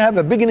time? Do they have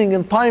a beginning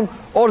in time,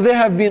 or they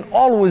have been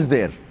always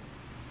there?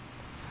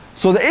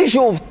 So the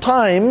issue of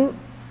time,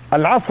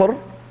 Al-Asr,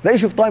 the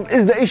issue of time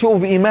is the issue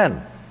of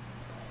Iman.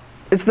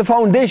 It's the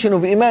foundation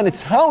of Iman.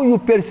 It's how you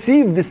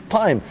perceive this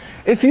time.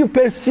 If you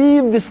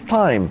perceive this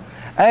time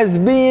as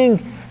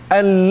being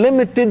a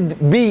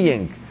limited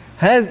being,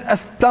 has a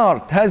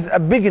start, has a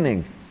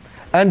beginning,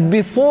 and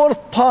before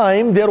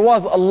time there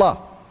was Allah.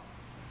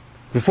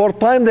 Before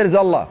time there is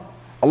Allah.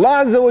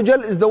 Allah Azza wa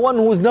Jal is the one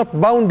who is not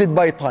bounded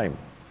by time.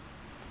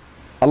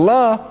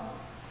 Allah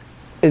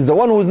is the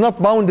one who is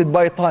not bounded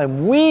by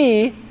time.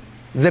 We,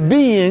 the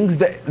beings,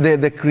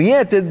 the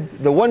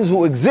created, the ones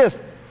who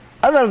exist,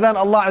 other than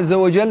Allah Azza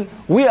wa Jal,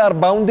 we are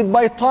bounded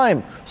by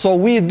time. So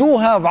we do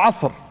have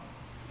Asr.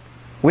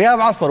 We have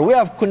Asr. We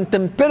have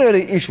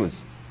contemporary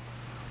issues.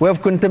 We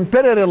have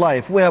contemporary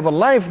life. We have a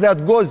life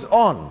that goes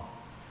on.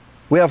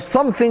 We have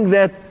something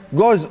that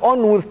goes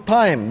on with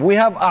time. We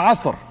have a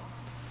Asr.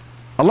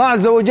 Allah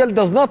Azza wa Jal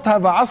does not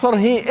have a Asr.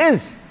 He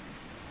is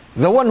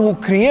the one who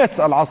creates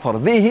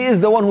Al-Asr. He is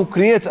the one who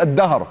creates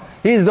Ad-Dahr.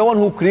 He is the one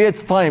who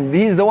creates time.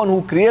 He is the one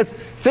who creates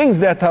things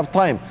that have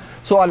time.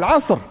 So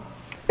Al-Asr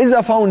is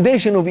a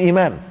foundation of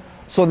Iman.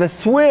 So the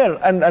swear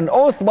and an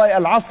oath by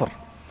Al-Asr,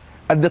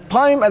 at the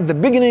time, at the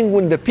beginning,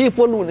 when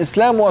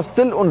Islam was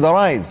still on the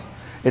rise,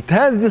 it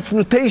has this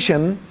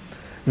notation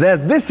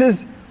that this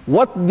is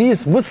what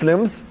these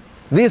Muslims,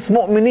 these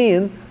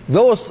mu'mineen,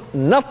 those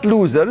not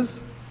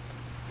losers,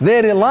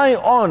 they rely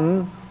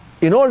on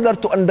in order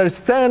to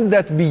understand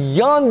that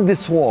beyond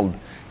this world,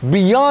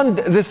 beyond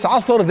this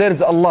Asr, there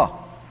is Allah.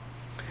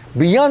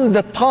 Beyond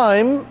the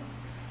time,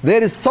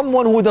 there is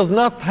someone who does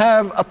not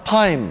have a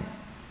time.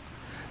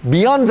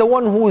 Beyond the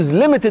one who is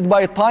limited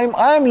by time,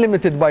 I am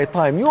limited by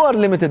time, you are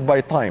limited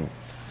by time.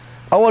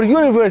 Our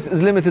universe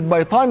is limited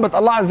by time, but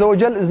Allah Azza wa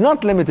Jal is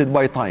not limited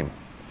by time.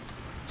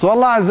 So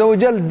Allah Azza wa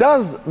Jal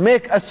does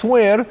make a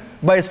swear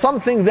by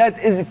something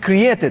that is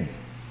created.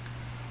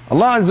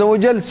 Allah Azza wa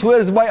Jal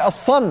swears by a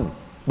sun,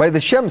 by the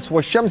Shams,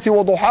 وَالشَّمْسِ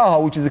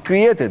وَضُحَاهَا, which is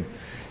created.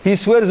 He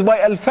swears by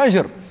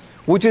Al-Fajr,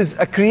 which is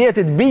a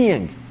created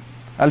being.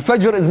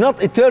 Al-Fajr is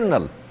not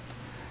eternal.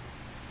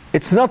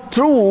 It's not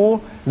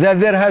true that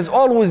there has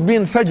always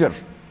been Fajr.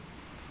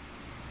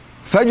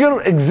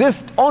 Fajr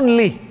exists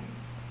only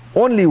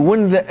Only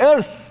when the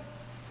earth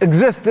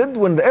existed,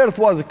 when the earth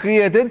was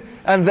created,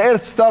 and the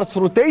earth starts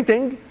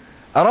rotating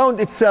around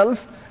itself,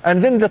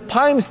 and then the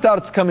time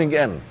starts coming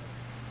in.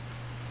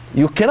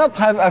 You cannot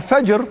have a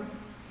Fajr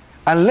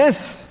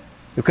unless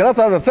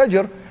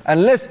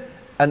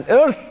an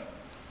earth,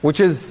 which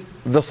is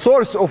the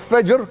source of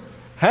Fajr,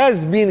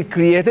 has been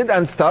created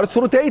and starts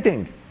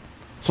rotating.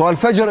 So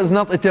Al-Fajr is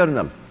not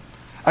eternal.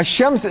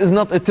 Al-Shams is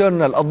not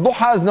eternal.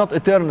 Al-Duha is not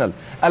eternal.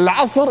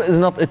 Al-Asr is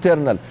not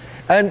eternal.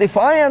 And if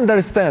I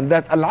understand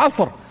that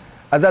Al-Asr,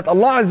 that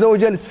Allah Azza wa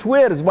Jal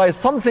swears by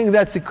something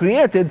that's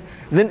created,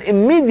 then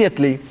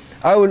immediately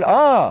I will,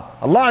 Allah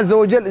Azza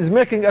wa Jal is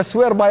making a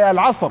swear by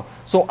Al-Asr.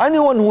 So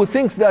anyone who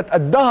thinks that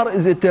Ad-Dahr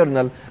is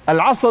eternal,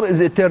 Al-Asr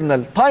is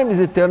eternal, time is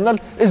eternal,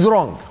 is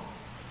wrong.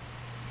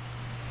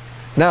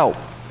 Now,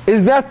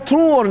 is that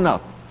true or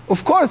not?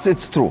 Of course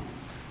it's true.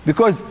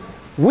 Because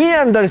we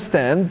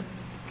understand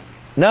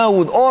now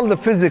with all the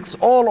physics,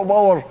 all of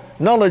our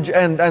knowledge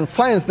and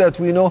science that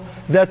we know,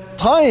 that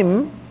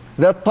time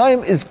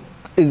is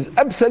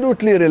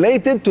absolutely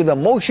related to the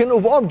motion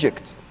of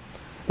objects.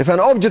 If an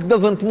object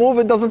doesn't move,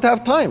 it doesn't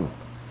have time.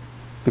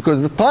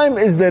 Because the time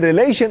is the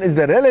relation, is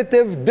the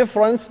relative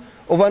difference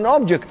of an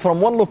object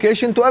from one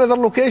location to another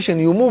location.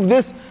 You move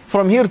this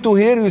from here to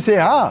here, you say,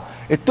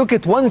 it took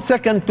it 1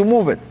 second to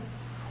move it.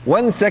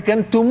 1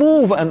 second to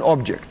move an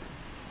object.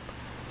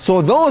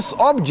 So those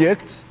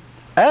objects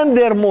and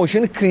their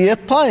motion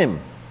create time.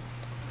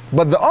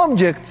 But the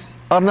objects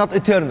are not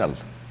eternal.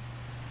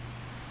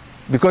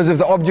 Because if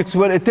the objects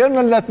were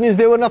eternal, that means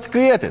they were not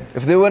created.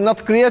 If they were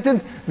not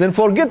created, then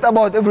forget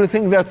about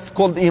everything that's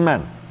called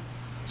Iman.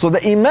 So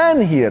the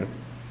Iman here,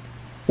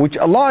 which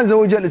Allah Azza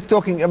wa Jal is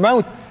talking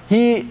about,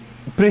 He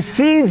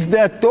precedes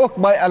that talk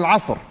by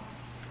Al-Asr,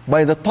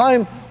 by the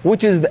time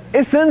which is the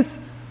essence,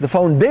 the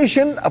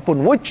foundation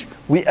upon which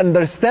we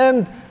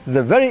understand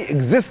the very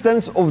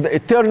existence of the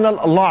eternal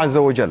Allah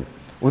Azza wa Jal,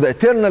 of the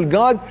eternal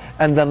God,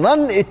 and the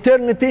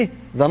non-eternity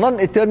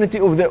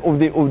of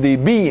the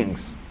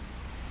beings,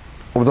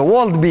 of the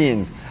world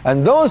beings.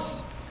 And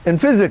those in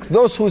physics,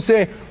 those who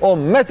say,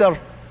 matter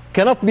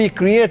cannot be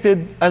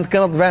created and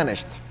cannot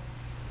vanish.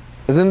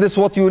 Isn't this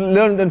what you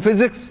learned in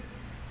physics?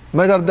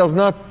 Matter does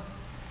not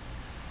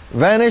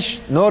vanish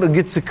nor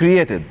gets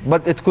created,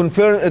 but it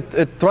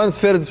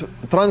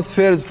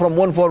transfers from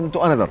one form to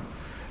another.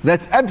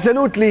 That's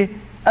absolutely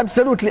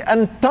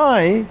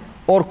anti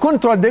or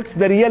contradicts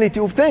the reality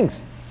of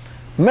things.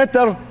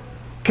 Matter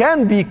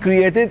can be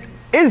created,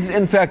 is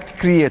in fact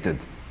created.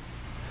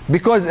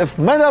 Because if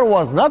matter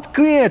was not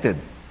created,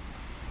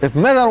 if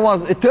matter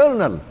was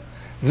eternal,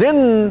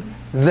 then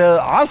the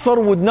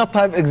Asr would not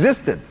have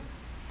existed.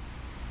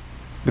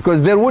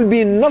 Because there will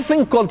be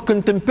nothing called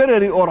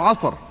contemporary or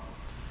Asr.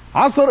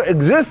 Asr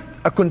exists,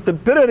 a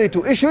contemporary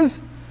to issues,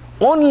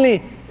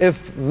 only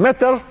if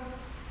matter,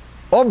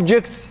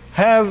 objects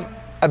have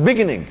a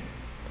beginning.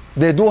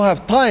 They do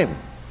have time.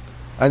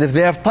 And if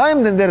they have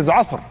time, then there is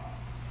Asr.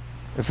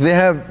 If they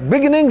have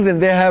beginning, then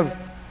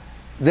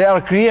they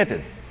are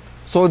created.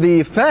 So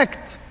the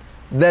fact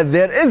that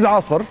there is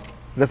Asr,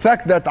 the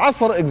fact that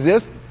Asr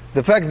exists,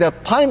 the fact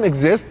that time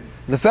exists,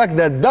 the fact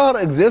that Dahr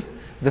exists,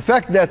 the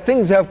fact that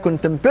things have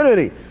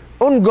contemporary,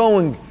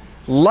 ongoing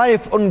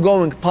life,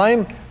 ongoing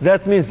time,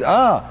 that means,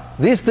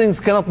 these things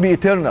cannot be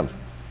eternal.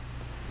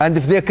 And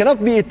if they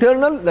cannot be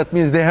eternal, that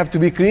means they have to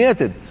be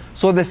created.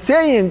 So the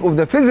saying of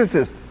the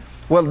physicist,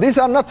 well, these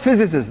are not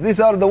physicists, these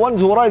are the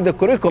ones who write the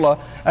curricula,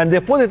 and they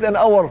put it in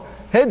our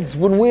heads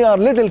when we are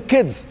little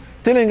kids,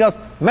 telling us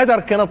matter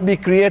cannot be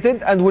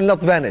created and will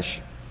not vanish.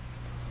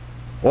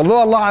 Although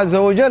Allah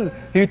Azza wa Jal,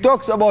 He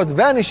talks about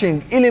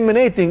vanishing,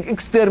 eliminating,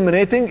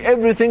 exterminating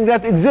everything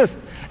that exists,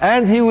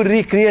 and He will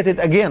recreate it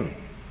again.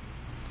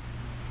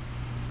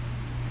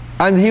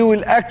 And He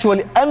will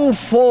actually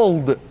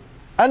unfold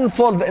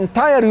the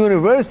entire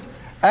universe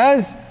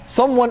as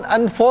someone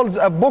unfolds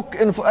a book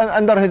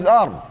under his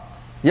arm.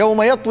 يوم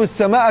يطوي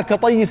السماء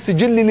كطي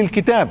السجل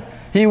للكتاب.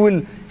 He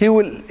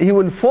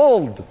will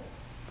fold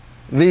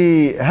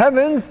the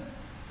heavens,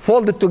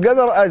 fold it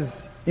together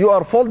as you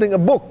are folding a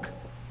book.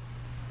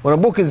 When a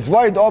book is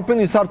wide open,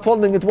 you start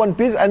folding it one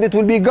piece and it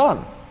will be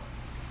gone.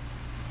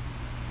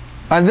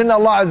 And then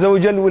Allah Azza wa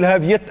Jal will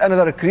have yet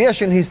another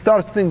creation. He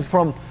starts things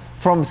from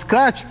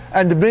scratch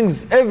and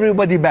brings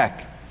everybody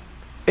back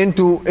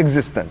into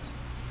existence.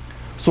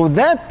 So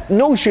that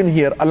notion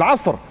here,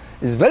 Al-Asr,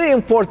 is very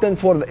important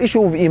for the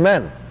issue of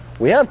Iman.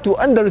 We have to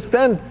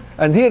understand,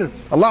 and here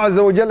Allah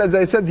Azza wa Jal, as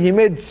I said, He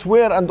made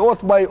swear and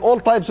oath by all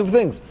types of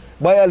things.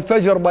 By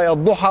Al-Fajr, by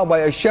Al-Duha,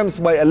 by Al-Shams,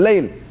 by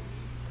Al-Layl,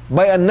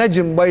 by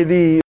Al-Najm, by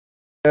the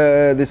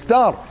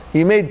star.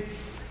 He made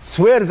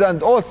swears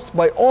and oaths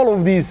by all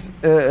of these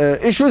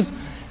issues.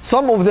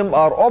 Some of them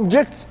are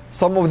objects,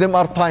 some of them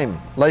are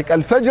time. Like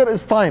Al-Fajr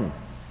is time,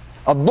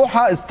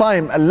 Al-Duha is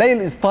time, Al-Layl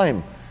is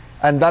time,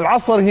 and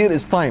Al-Asr here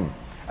is time.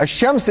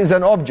 Al-Shams is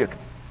an object.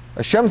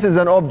 Al-Shams is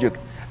an object.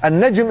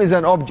 Al-Najm is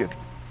an object.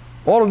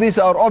 All of these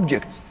are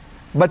objects.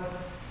 But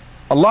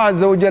Allah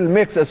Azza wa Jal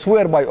makes a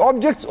swear by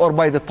objects or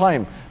by the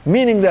time.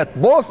 meaning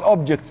that both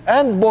objects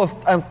and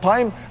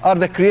time are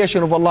the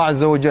creation of Allah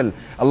Azza wa Jal.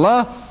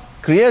 Allah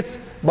creates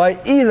by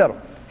either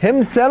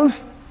Himself,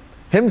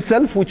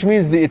 which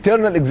means the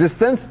eternal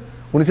existence,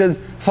 when He says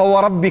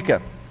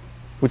فَوَرَبِّكَ,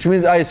 which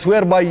means I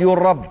swear by your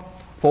Rabb,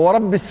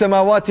 فَوَرَبِّ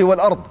السَّمَاوَاتِ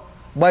وَالْأَرْضِ,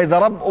 by the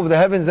Rabb of the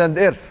heavens and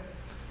earth,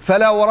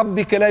 فَلَا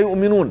وَرَبِّكَ لَا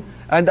يُؤْمِنُونَ,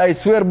 and I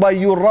swear by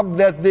your Rabb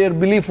that their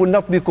belief will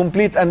not be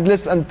complete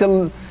unless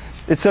until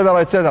etc.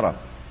 etc.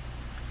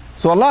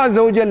 So Allah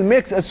Azza wa Jal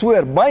makes a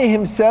swear by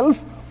Himself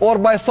or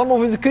by some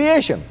of His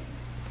creation,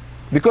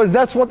 because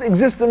that's what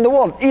exists in the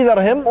world, either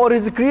Him or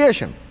His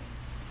creation,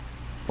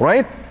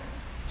 right?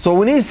 So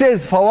when He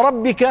says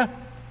فَوَرَبِّكَ,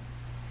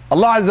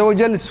 Allah Azza wa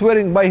Jal is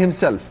swearing by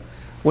Himself.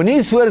 When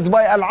He swears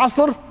by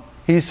Al-Asr,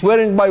 He is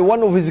swearing by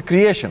one of His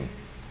creation.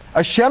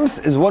 Ash-Shams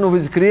is one of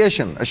His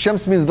creation.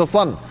 Ash-Shams means the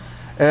sun.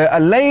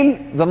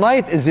 Al-Layl, the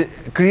night, is a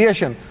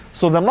creation.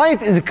 So the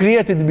night is a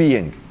created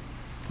being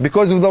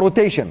because of the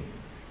rotation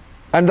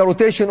and the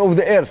rotation of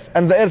the earth,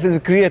 and the earth is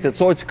created,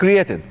 so it's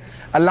created.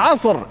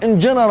 Al-Asr in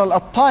general,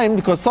 at time,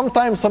 because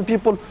sometimes some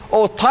people,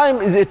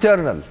 time is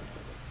eternal.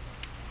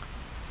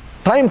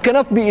 Time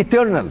cannot be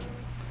eternal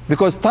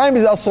because time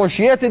is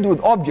associated with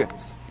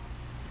objects.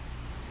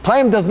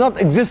 Time does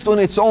not exist on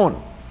its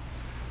own.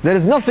 There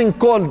is nothing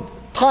called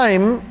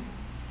time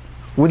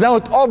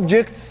without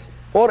objects,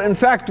 or in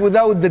fact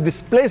without the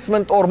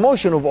displacement or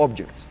motion of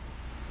objects.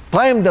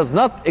 Time does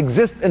not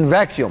exist in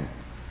vacuum.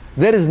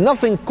 There is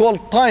nothing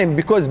called time,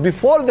 because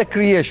before the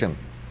creation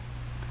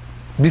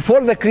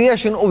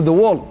of the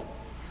world,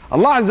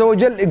 Allah Azza wa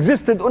Jal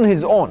existed on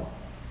His own.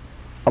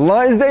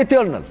 Allah is the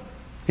eternal.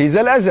 He is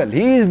Al-Azal.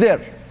 He is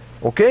there.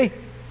 Okay?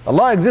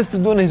 Allah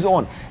existed on His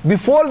own.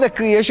 Before the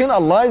creation,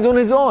 Allah is on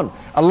His own.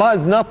 Allah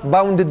is not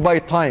bounded by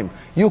time.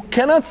 You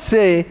cannot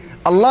say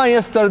Allah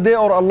yesterday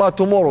or Allah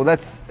tomorrow.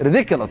 That's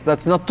ridiculous.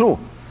 That's not true.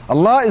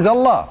 Allah is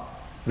Allah.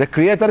 The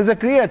Creator is a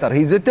Creator.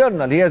 He is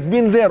eternal. He has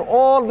been there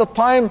all the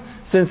time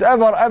since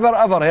ever.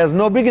 He has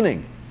no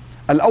beginning.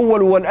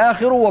 Al-awwal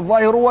wal-akhiru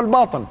wal-zahiru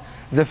wal-batan.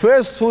 The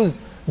first who's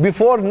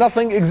before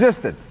nothing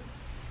existed.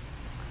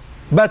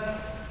 But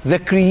the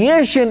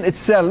creation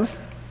itself,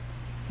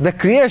 the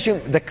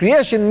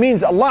creation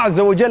means Allah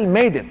Azza wa Jal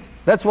made it.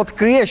 That's what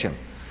creation.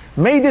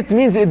 Made it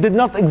means it did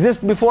not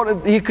exist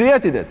before He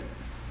created it.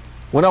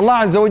 When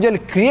Allah Azza wa Jal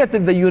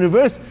created the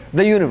universe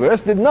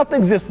did not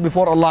exist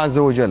before Allah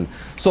Azza wa Jal.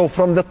 So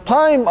from the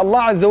time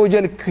Allah Azza wa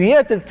Jal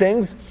created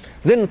things,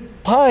 then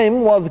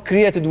time was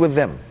created with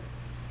them.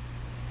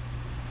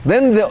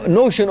 Then the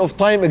notion of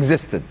time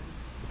existed.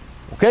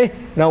 Okay?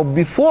 Now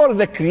before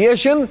the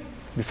creation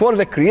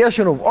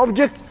of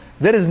objects,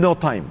 there is no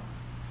time.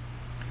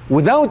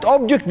 Without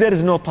object, there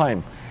is no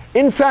time.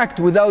 In fact,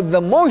 without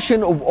the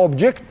motion of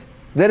object,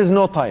 there is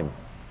no time.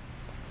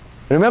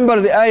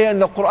 Remember the ayah in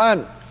the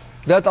Quran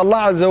that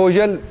Allah Azza wa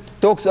Jal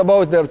talks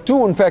about. There are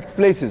two, in fact,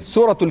 places.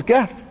 Surah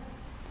Al-Kahf,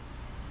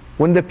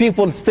 when the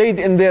people stayed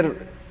in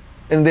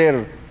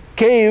their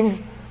cave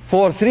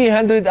for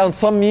 300 and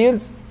some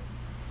years.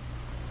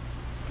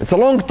 It's a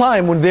long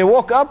time. When they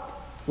woke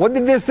up, what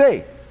did they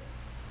say?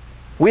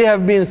 We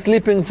have been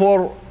sleeping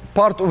for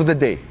part of the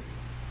day.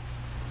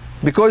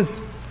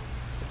 Because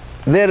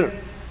their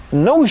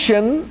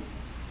notion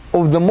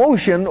of the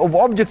motion of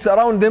objects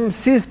around them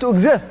ceased to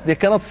exist. They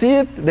cannot see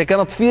it, they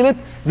cannot feel it,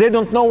 they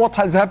don't know what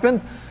has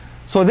happened.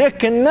 So they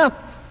cannot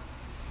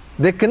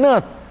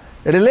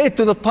relate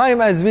to the time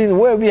as being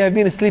where we have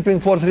been sleeping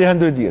for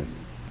 300 years.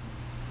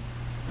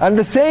 And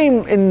the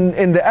same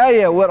in the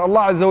ayah where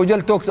Allah Azza wa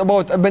Jal talks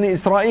about Bani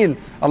Israel.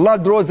 Allah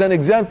draws an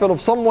example of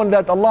someone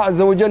that Allah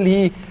Azza wa Jal,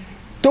 He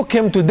took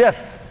him to death.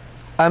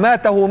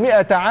 أَمَاتَهُ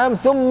مِئَةَ عَامٍ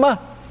ثُمَّ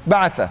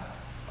بَعَثَهُ.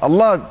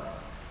 Allah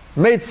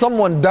made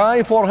someone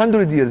die for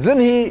 100 years. Then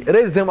He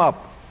raised him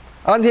up.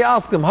 And He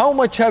asked him, how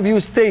much have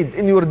you stayed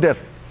in your death?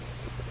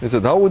 He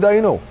said, how would I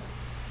know?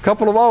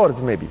 Couple of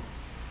hours maybe.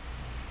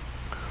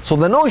 So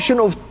the notion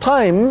of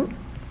time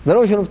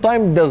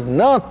does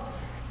not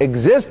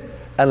exist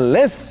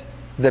unless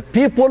the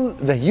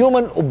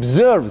human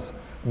observes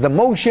the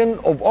motion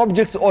of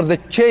objects, or the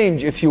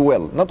change, if you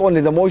will. Not only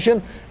the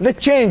motion, the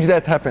change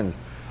that happens.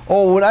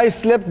 When I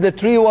slept, the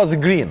tree was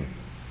green.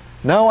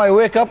 Now I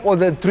wake up,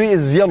 the tree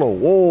is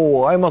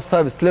yellow. I must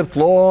have slept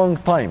long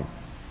time.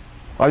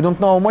 I don't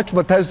know how much,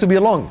 but it has to be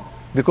long,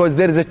 because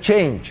there is a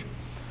change.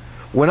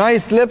 When I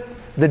slept,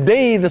 the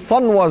day the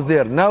sun was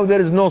there, now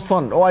there is no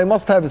sun. I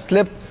must have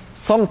slept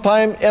some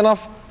time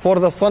enough for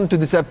the sun to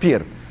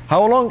disappear.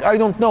 How long? I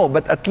don't know,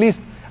 but at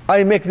least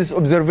I make this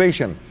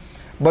observation.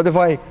 But if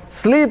I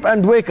sleep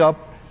and wake up,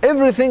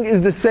 everything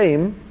is the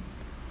same.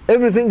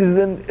 Everything is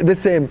the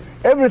same.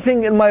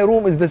 Everything in my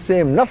room is the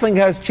same. Nothing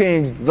has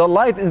changed. The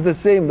light is the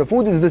same. The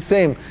food is the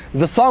same.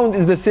 The sound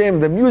is the same.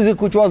 The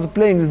music which was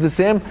playing is the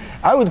same.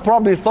 I would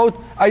probably thought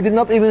I did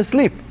not even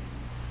sleep.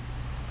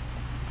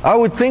 I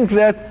would think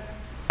that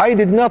I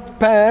did not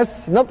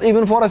pass, not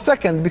even for a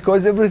second,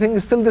 because everything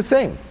is still the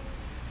same.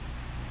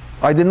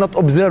 I did not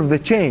observe the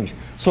change.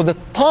 So the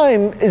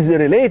time is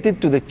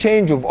related to the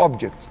change of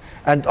objects.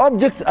 and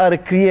objects are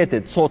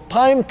created. So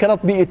time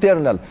cannot be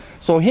eternal.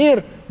 So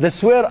here the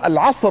swear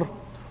Al-Asr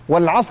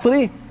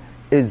wal-Asri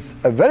is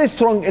a very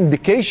strong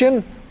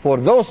indication for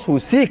those who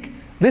seek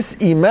this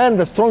Iman,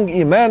 the strong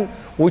Iman,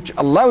 which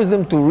allows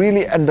them to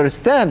really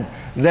understand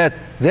that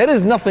there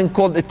is nothing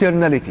called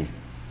eternality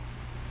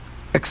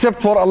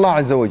except for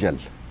Allah Azza wa Jal.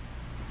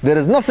 There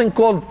is nothing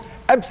called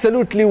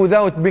absolutely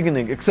without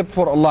beginning except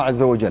for Allah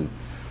Azza wa Jal.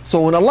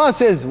 So when Allah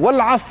says wal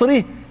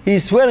asri, He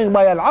is swearing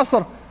by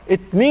Al-Asr,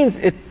 it means,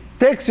 it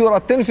takes your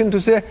attention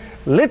to say,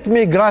 let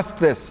me grasp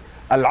this.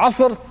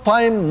 Al-Asr,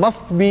 time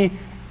must be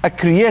a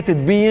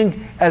created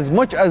being, as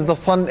much as the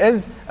sun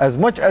is, as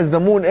much as the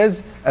moon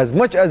is, as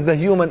much as the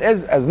human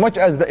is, as much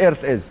as the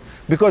earth is.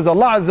 Because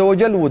Allah Azza wa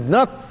Jal would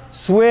not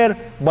swear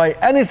by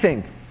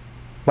anything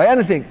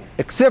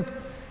except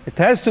it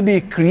has to be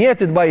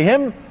created by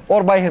Him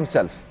or by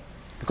Himself.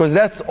 Because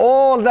that's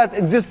all that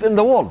exists in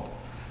the world.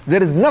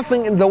 There is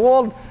nothing in the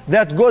world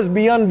that goes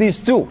beyond these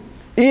two.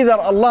 Either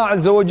Allah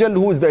Azza wa Jal,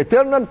 who is the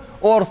eternal,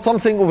 or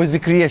something of His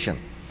creation.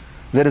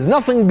 There is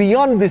nothing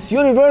beyond this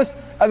universe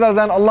other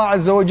than Allah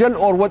Azza wa Jal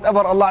or whatever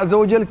Allah Azza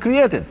wa Jal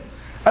created.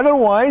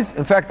 Otherwise,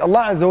 in fact,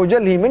 Allah Azza wa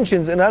Jal, He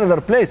mentions in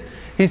another place,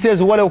 He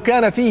says, وَلَوْ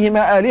كَانَ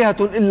فِيهِمَا آلِهَةٌ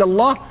إِلَّا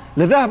اللَّهِ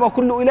لَذَهَبَ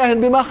كُلُّ إِلَهٍ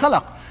بِمَا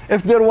خَلَقَ.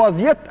 If there was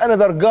yet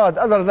another God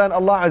other than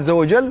Allah Azza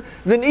wa Jal,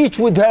 then each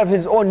would have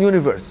his own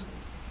universe.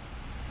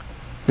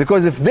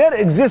 Because if there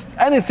exists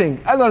anything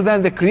other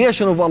than the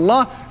creation of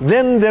Allah,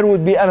 then there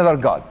would be another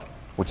God,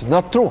 which is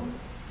not true.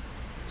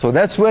 So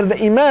that's where the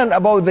Iman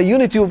about the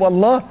unity of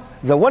Allah,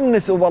 the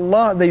oneness of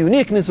Allah, the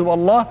uniqueness of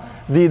Allah,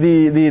 the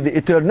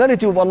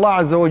eternality of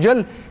Allah Azza wa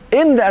Jal,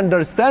 in the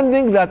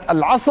understanding that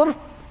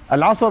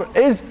Al-Asr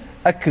is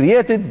a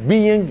created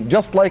being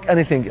just like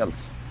anything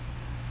else.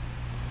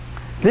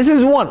 This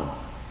is one.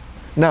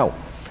 Now,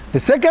 the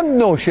second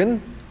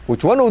notion,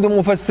 which one of the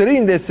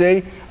Mufassirin they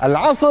say,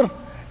 Al-Asr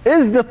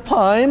is the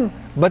time,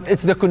 but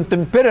it's the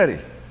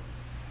contemporary.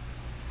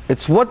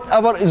 It's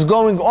whatever is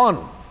going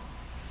on.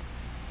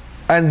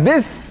 And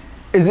this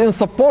is in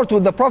support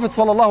with the Prophet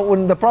sallallahu,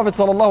 when the Prophet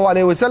sallallahu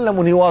alaihi wasallam,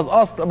 when he was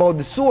asked about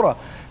the surah,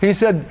 he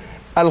said,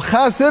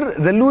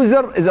 Al-Khasir, the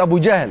loser, is Abu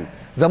Jahl.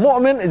 The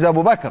Mu'min is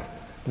Abu Bakr.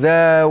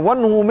 The one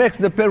who makes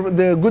the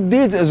good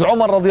deeds is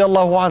Umar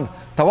radiallahu anhu.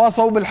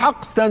 Tawasaw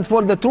bil-haq stands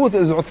for the truth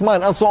is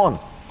Uthman, and so on.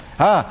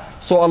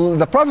 So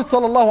the Prophet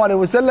sallallahu alaihi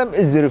wasallam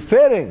is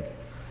referring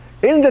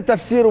in the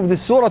tafsir of the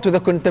surah to the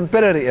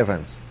contemporary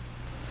events.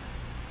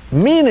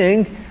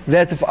 Meaning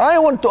that if I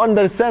want to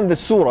understand the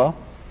surah,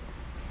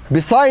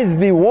 besides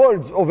the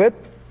words of it,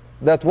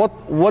 that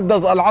what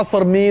does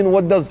Al-Asr mean,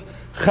 what does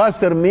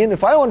Khasir mean,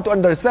 if I want to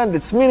understand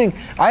its meaning,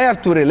 I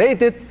have to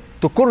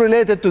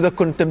correlate it to the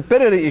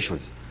contemporary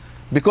issues.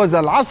 Because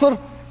Al-Asr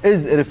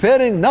is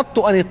referring not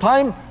to any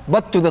time,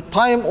 but to the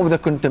time of the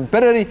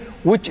contemporary,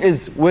 which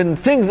is when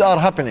things are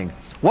happening.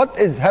 What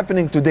is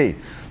happening today?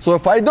 So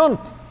if I don't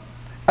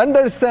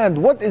understand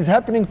what is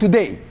happening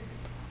today,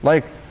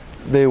 like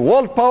the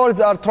world powers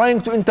are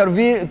trying to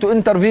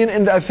intervene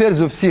in the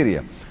affairs of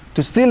Syria,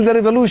 to steal the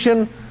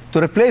revolution,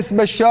 to replace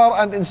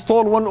Bashar and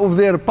install one of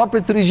their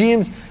puppet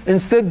regimes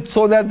instead,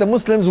 so that the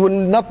Muslims will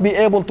not be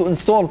able to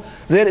install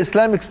their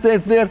Islamic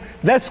state there.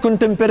 That's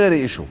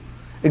contemporary issue.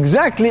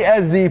 Exactly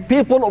as the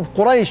people of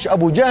Quraysh,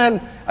 Abu Jahl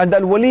and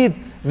Al-Walid,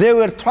 they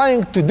were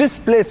trying to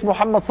displace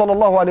Muhammad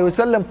sallallahu alaihi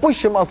wasallam,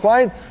 push him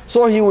aside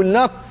so he will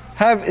not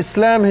have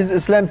Islam, his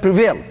Islam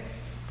prevail.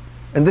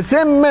 In the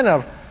same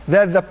manner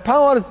that the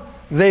powers,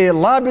 they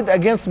lobbied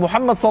against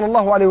Muhammad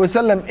sallallahu alaihi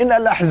wasallam in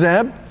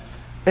Al-Ahzab,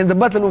 in the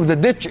battle of the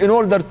ditch, in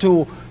order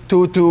to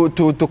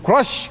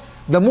crush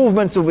the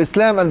movements of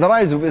Islam and the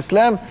rise of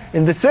Islam.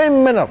 In the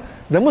same manner,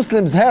 the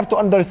Muslims have to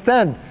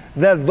understand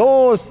that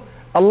those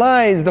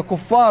allies, the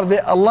kuffar, they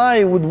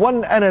ally with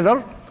one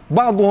another.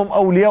 بعضهم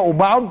أولياء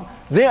بعض.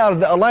 They are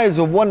the allies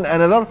of one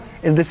another.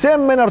 In the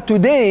same manner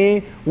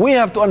today, we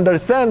have to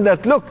understand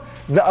that, look,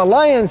 the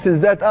alliances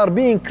that are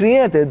being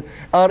created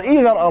are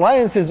either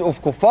alliances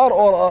of kuffar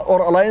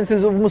or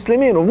alliances of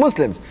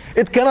Muslims.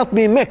 It cannot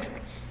be mixed.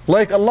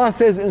 Like Allah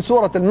says in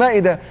Surah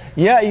Al-Ma'idah,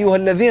 يَا أَيُّهَا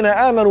الَّذِينَ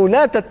آمَنُوا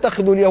لَا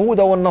تَتَّخِذُوا الْيَهُودَ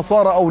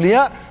وَالنَّصَارَ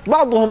أَوْلِيَاءَ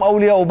بَعْضُهُمْ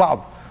أَوْلِيَاءُ بَعْضٍ.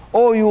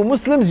 Oh, you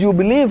Muslims, you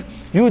believe,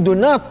 you do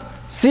not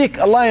seek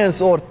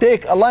alliance or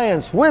take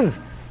alliance with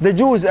the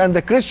Jews and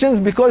the Christians,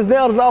 because they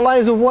are the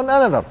allies of one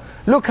another.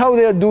 Look how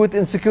they do it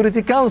in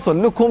Security Council.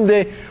 Look whom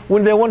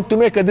when they want to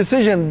make a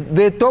decision,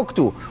 they talk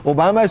to.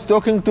 Obama is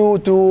talking to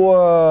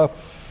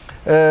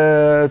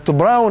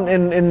Brown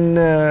in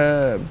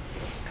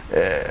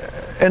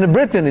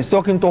Britain. He's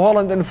talking to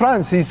Holland and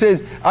France. He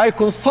says, I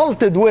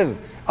consulted with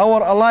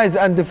our allies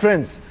and the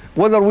friends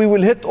whether we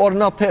will hit or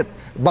not hit.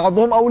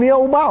 بعضهم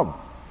أولياء بعض.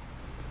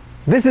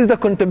 This is the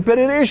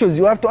contemporary issues.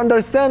 You have to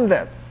understand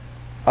that.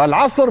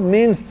 Al-Asr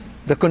means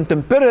the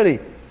contemporary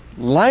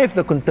life,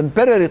 the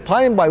contemporary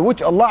time by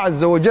which Allah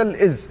Azza wa Jal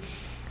is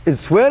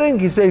swearing.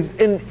 He says,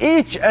 in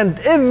each and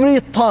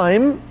every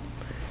time,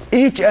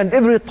 each and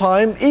every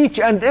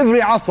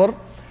Asr,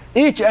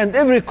 each and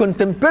every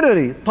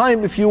contemporary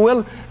time, if you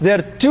will, there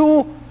are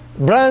two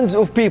brands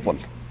of people.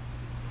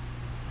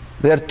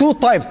 There are two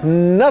types,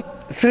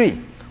 not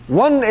three.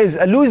 One is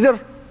a loser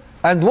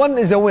and one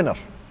is a winner.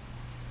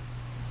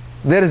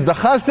 There is the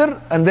khasir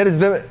and there is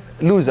the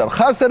loser.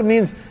 Khasir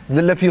means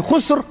the lafi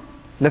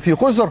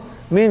khusr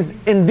means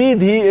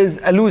indeed he is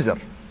a loser.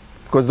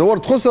 Because the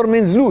word khusr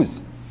means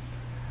lose.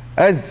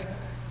 As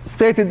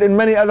stated in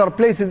many other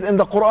places in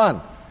the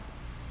Quran.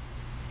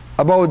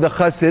 About the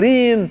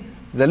khasireen,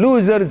 the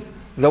losers,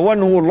 the one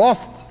who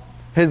lost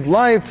his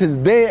life, his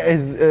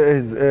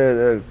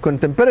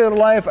contemporary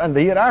life and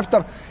the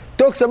hereafter.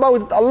 Talks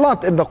about it a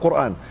lot in the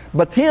Quran.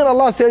 But here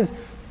Allah says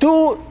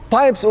two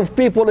types of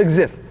people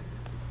exist.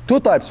 Two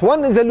types.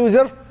 One is a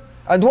loser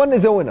and one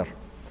is a winner.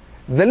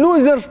 The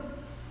loser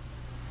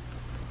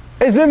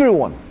is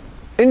everyone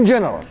in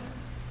general.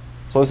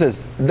 So it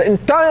says the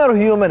entire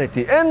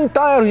humanity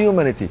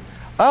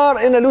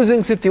are in a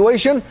losing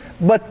situation,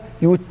 but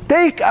you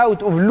take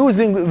out of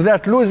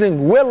that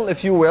losing will,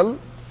 if you will.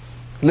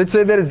 Let's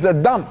say there is a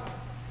dump.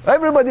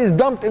 Everybody is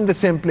dumped in the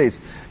same place.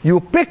 You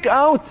pick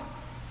out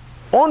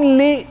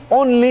only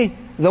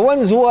the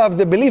ones who have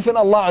the belief in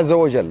Allah Azza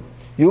wa Jal.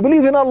 You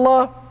believe in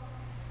Allah,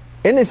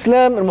 in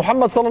Islam, in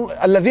Muhammad sallallahu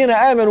alladhina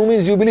amanu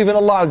means you believe in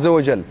Allah Azza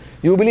wa Jal.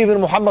 You believe in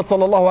Muhammad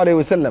sallallahu alayhi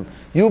wa sallam.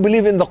 You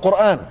believe in the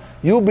Quran.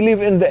 You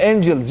believe in the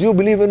angels. You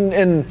believe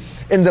in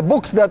the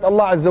books that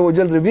Allah Azza wa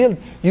Jal revealed.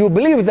 You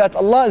believe that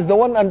Allah is the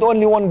one and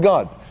only one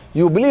God.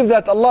 You believe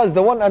that Allah is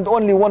the one and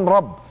only one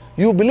Rabb.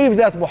 You believe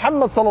that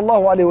Muhammad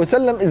sallallahu alayhi wa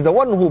sallam is the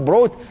one who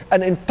brought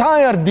an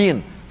entire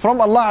deen from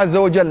Allah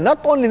Azza wa Jal.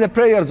 Not only the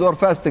prayers or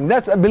fasting.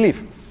 That's a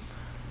belief.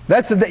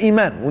 That's the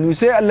iman. When you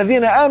say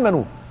alladhina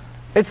amanu,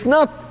 it's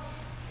not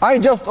I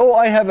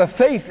have a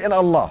faith in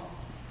Allah.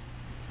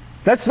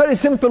 That's very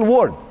simple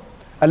word.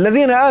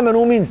 Alladhina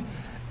amanu means,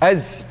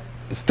 as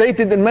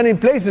stated in many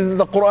places in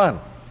the Quran,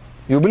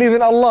 you believe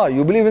in Allah,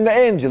 you believe in the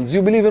angels,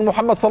 you believe in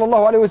Muhammad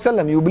sallallahu alayhi wa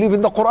sallam, you believe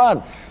in the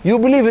Quran, you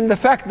believe in the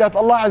fact that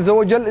Allah Azza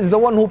wa Jal is the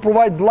one who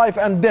provides life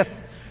and death.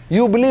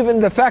 You believe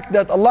in the fact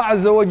that Allah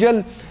Azza wa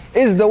Jal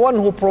is the one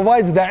who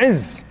provides the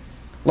izz.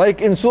 Like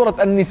in Surah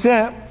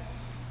An-Nisa,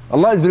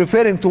 Allah is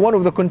referring to one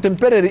of the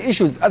contemporary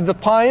issues at the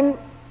time,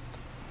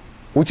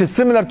 which is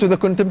similar to the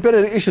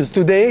contemporary issues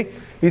today.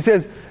 He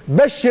says,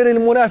 بَشِّرِ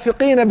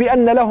الْمُنَافِقِينَ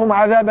بِأَنَّ لَهُمْ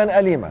عَذَابًا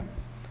أَلِيمًا.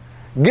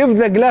 Give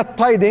the glad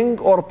tiding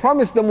or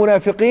promise the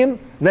munafiqeen,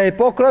 the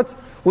hypocrites,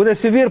 with a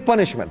severe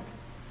punishment.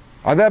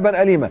 عَذَابًا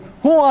أَلِيمًا.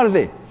 Who are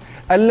they?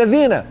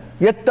 الَّذِينَ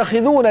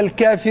يَتَّخِذُونَ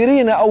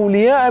الْكَافِرِينَ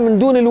أَوْلِيَاءَ مِن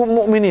دُونِ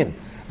الْمُؤْمِنِينَ.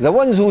 The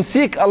ones who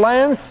seek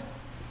alliance,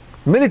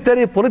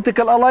 military,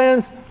 political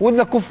alliance with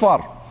the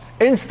kuffar,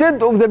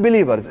 instead of the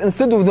believers,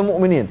 instead of the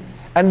mu'mineen.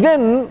 And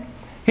then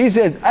he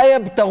says,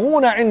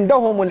 أَيَبْتَغُونَ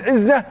عِنْدَهُمُ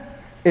الْعِزَّةِ.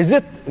 Is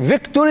it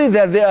victory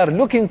that they are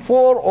looking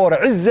for, or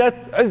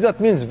izzat? Izzat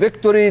means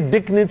victory,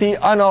 dignity,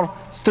 honor,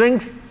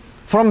 strength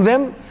from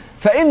them.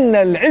 فَإِنَّ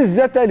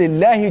الْعِزَّةَ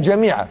لِلَّهِ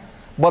جَمِيعًا.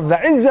 But the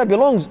izzah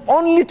belongs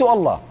only to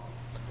Allah.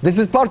 This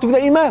is part of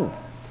the iman.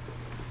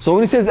 So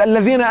when he says,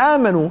 الَّذِينَ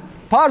آمَنُوا,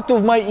 part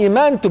of my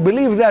iman to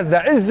believe that the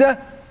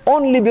izzah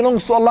only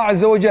belongs to Allah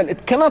Azza wa Jal.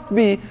 It cannot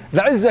be,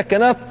 the izzah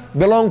cannot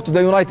belong to the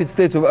United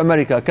States of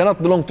America,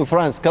 cannot belong to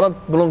France,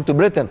 cannot belong to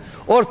Britain,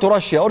 or to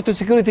Russia, or to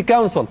Security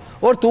Council,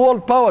 or to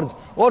world powers,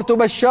 or to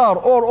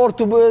Bashar, or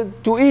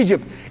to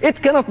Egypt.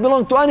 It cannot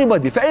belong to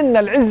anybody. فَإِنَّ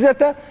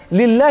الْعِزَّةَ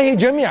لِلَّهِ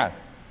جَمِيعًا.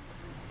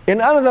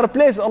 In another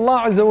place,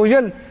 Allah Azza wa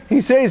Jal, He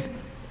says,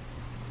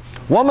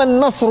 وَمَا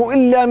النَّصْرُ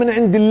إِلَّا مِنْ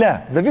عِنْدِ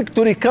اللَّهِ. The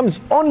victory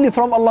comes only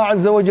from Allah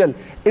Azza wa Jal.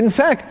 In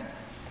fact,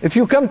 if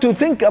you come to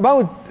think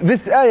about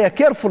this ayah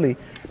carefully,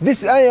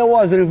 this ayah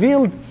was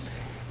revealed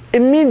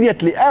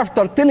immediately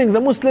after telling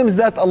the Muslims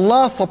that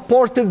Allah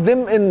supported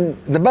them in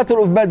the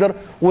battle of Badr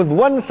with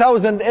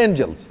 1,000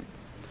 angels.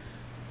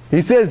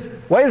 He says,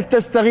 وَإِذْ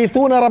تَسْتَغِيثُونَ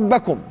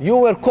رَبَّكُمْ. You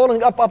were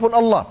calling up upon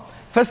Allah.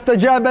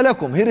 فَاسْتَجَابَ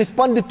لَكُمْ. He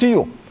responded to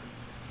you.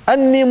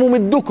 أَنِّي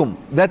مُمِدُّكُمْ.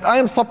 That I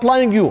am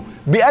supplying you.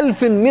 بِأَلْفٍ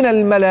مِّنَ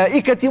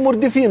الْمَلَائِكَةِ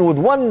مُرْدِفِينَ. With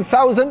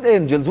 1,000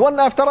 angels, one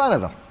after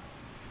another.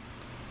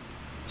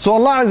 So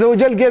Allah Azza wa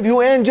Jal gave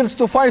you angels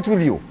to fight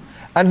with you.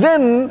 And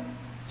then,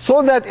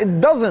 so that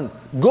it doesn't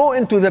go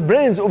into the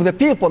brains of the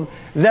people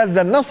that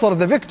the Nasr,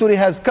 the victory,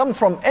 has come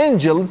from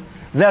angels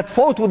that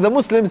fought with the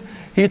Muslims,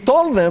 He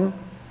told them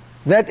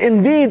that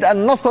indeed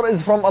An-Nasr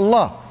is from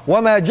Allah.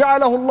 وَمَا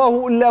جَعَلَهُ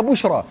اللَّهُ إِلَّا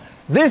بُشْرًا.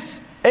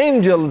 This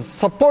angels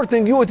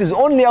supporting you, it is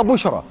only a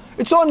bushra.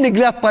 It's only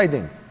glad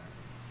tiding.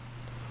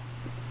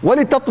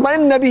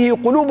 وَلِتَطْمَئِنَّ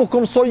بِهِ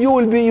قُلُوبُكُمْ. So you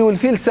will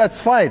feel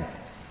satisfied.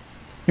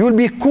 You will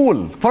be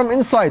cool from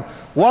inside.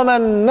 وَمَا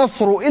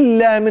النَّصْرُ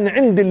إِلَّا مِنْ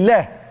عِنْدِ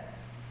اللَّهِ.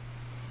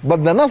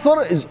 But the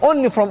Nasr is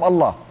only from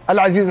Allah,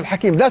 Al-Aziz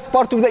Al-Hakim. That's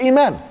part of the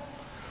iman.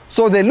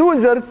 So the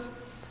losers,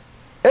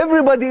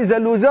 everybody is a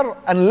loser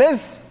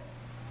unless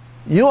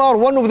you are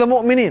one of the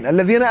mu'mineen,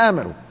 الَّذِينَ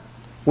آمَنُوا.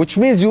 Which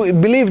means you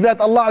believe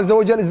that Allah Azza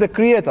wa Jal is the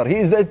creator. He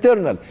is the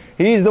eternal.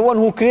 He is the one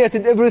who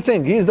created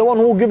everything. He is the one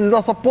who gives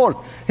the support.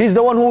 He is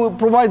the one who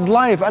provides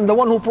life and the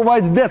one who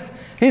provides death.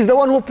 He is the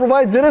one who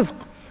provides the rizq.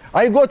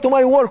 I go to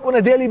my work on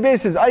a daily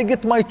basis. I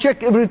get my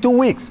check every 2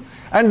 weeks.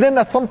 And then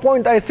at some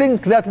point I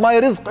think that my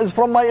rizq is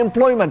from my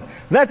employment.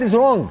 That is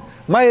wrong.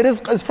 My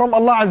rizq is from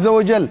Allah Azza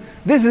wa Jal.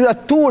 This is a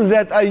tool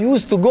that I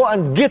use to go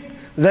and get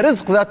the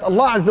rizq that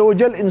Allah Azza wa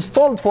Jal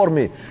installed for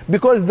me.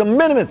 Because the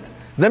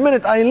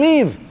minute I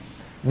leave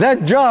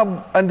that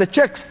job and the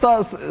check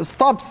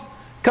stops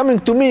coming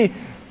to me,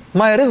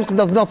 my rizq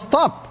does not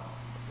stop.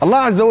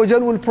 Allah Azza wa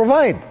Jal will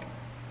provide.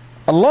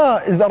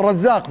 Allah is the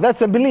Razzaq.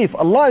 That's a belief.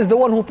 Allah is the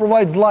one who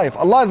provides life.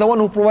 Allah is the one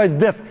who provides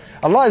death.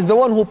 Allah is the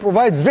one who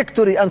provides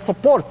victory and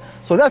support.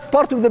 So that's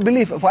part of the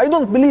belief. If I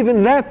don't believe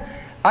in that,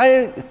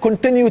 I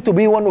continue to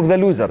be one of the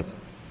losers.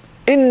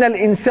 إِنَّ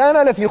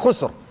الْإِنسَانَ لَفِي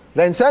خُسْرٍ.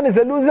 The insan is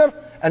a loser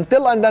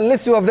until and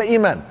unless you have the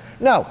iman.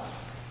 Now,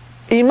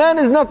 iman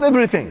is not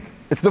everything.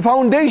 It's the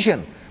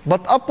foundation.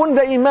 But upon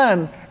the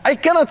iman, I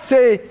cannot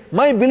say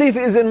my belief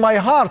is in my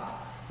heart,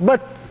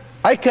 but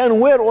I can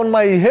wear on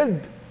my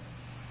head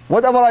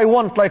whatever I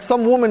want. Like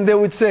some women, they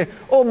would say,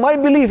 oh, my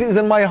belief is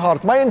in my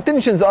heart, my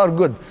intentions are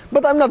good,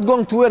 but I'm not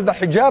going to wear the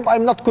hijab.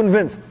 I'm not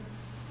convinced.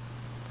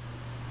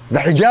 The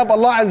hijab,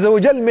 Allah Azza wa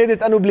Jal made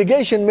it an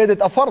obligation, made it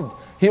a fard.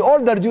 He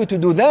ordered you to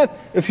do that.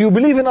 If you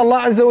believe in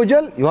Allah Azza wa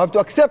Jal, you have to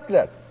accept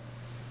that.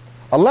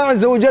 Allah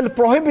Azza wa Jal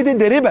prohibited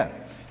the riba.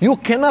 You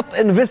cannot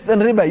invest in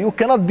riba. You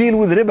cannot deal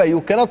with riba.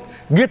 You cannot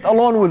get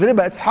along with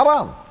riba. It's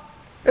haram.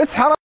 It's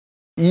haram.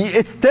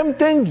 It's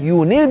tempting.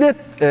 You need it.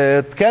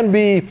 It can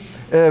be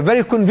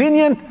very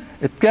convenient.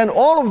 It can,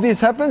 all of this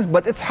happens,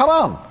 but it's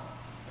haram.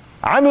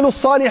 عملوا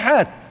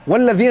الصالحات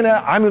والذين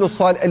عملوا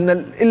الصالحات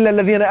إلا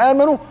الذين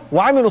آمنوا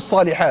وعملوا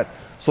الصالحات.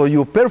 So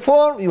you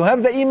perform, you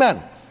have the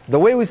iman, the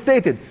way we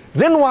stated.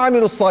 Then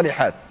وعملوا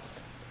الصالحات.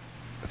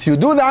 If you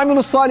do the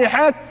عملوا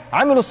الصالحات,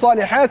 عملوا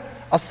الصالحات,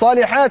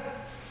 الصالحات.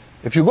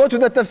 If you go to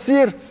the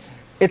tafsir,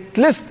 it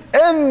lists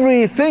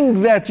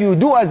everything that you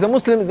do as a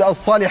Muslim is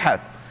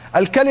as-salihat.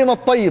 Al-kalima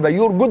at-tayyiba,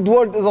 your good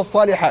word is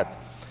as-salihat.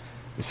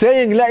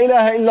 Saying La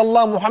ilaha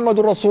illallah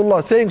Muhammadur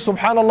Rasulullah, saying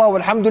Subhanallah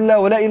walhamdulillah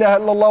wa la ilaha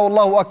illallah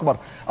wallahu akbar,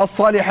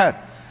 as-salihat.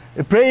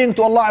 Praying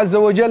to Allah Azza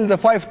wa Jal the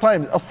 5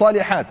 times,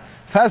 as-salihat.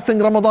 Fasting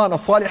Ramadan,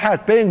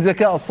 as-salihat. Paying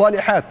zakah,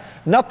 as-salihat.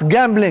 Not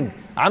gambling,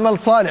 amal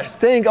salih.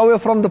 Staying away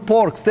from the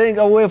pork, staying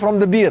away from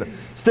the beer,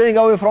 staying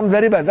away from the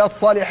riba, that's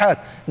salihat.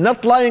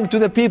 Not lying to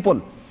the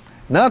people,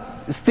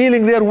 not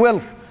stealing their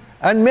wealth,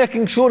 and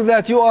making sure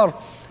that you are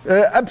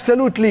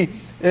absolutely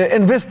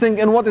investing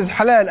in what is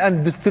halal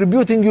and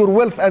distributing your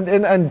wealth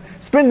and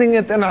spending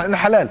it in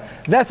halal.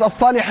 That's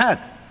as-salihat.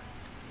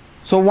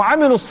 So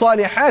وَعَمِلُوا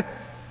الصَّالِحَات,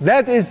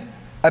 that is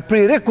a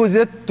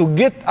prerequisite to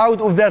get out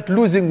of that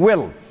losing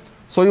will.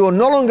 So you are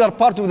no longer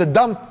part of the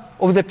dump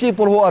of the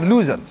people who are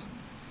losers.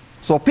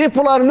 So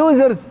people are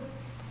losers.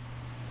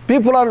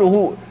 People are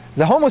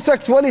the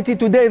homosexuality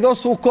today,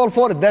 those who call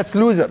for it, that's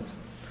losers.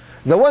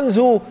 The ones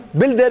who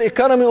build their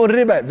economy on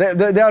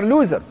riba, they are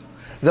losers.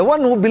 The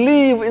one who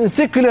believe in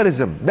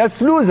secularism,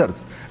 that's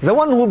losers. The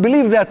one who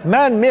believe that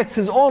man makes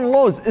his own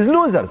laws is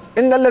losers.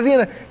 إِنَّ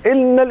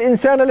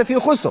الْإِنسَانَ لَفِي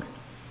خُسْرٍ.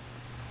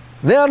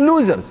 They are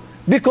losers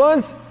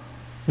because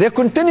they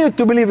continue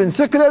to believe in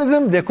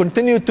secularism, they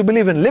continue to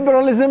believe in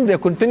liberalism, they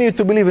continue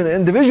to believe in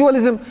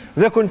individualism,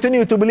 they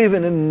continue to believe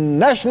in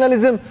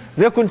nationalism,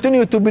 they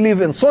continue to believe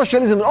in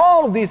socialism,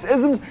 all of these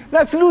isms,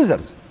 that's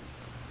losers.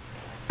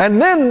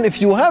 And then if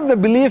you have the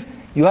belief,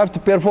 you have to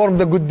perform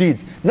the good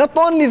deeds. Not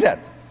only that,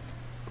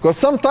 because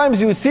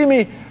sometimes you see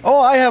me, oh,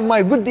 I have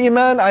my good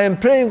iman, I am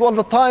praying all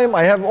the time,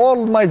 I have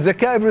all my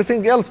zakah,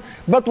 everything else,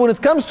 but when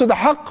it comes to the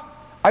haqq,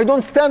 I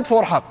don't stand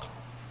for haqq.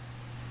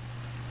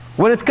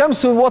 When it comes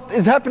to what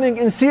is happening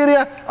in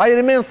Syria, I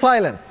remain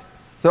silent.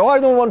 So I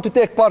don't want to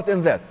take part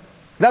in that.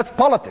 That's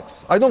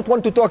politics. I don't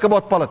want to talk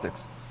about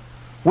politics.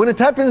 When it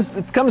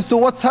comes to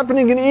what's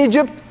happening in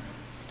Egypt,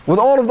 with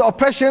all of the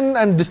oppression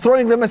and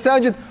destroying the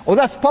masajid, oh,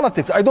 that's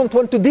politics. I don't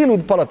want to deal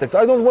with politics.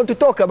 I don't want to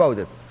talk about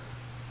it.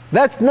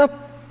 That's not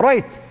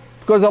right.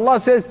 Because Allah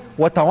says,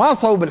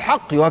 وَتَوَاصَوْا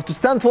بِالْحَقِّ. You have to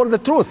stand for the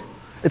truth.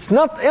 It's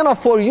not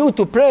enough for you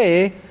to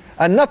pray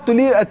and not to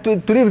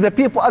leave the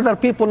people, other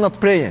people not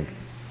praying.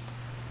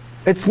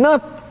 It's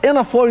not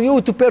enough for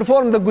you to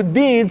perform the good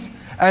deeds,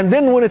 and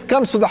then when it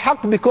comes to the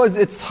haqq, because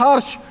it's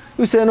harsh,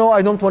 you say, no,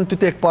 I don't want to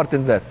take part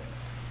in that.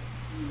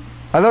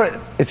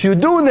 If you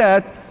do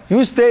that,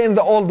 you stay in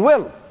the old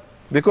well.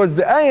 Because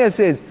the ayah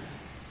says,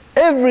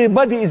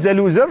 everybody is a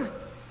loser,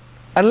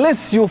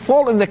 unless you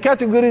fall in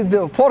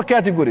the 4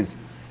 categories.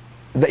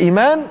 The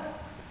iman,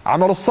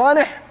 amal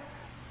al-salih,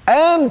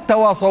 and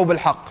tawasaw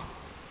bil-haqq.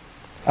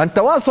 And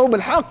tawasaw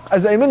bil-haqq,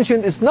 as I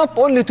mentioned, is not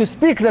only to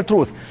speak the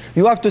truth.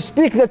 You have to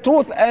speak the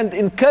truth and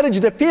encourage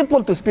the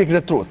people to speak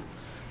the truth.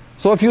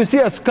 So if you see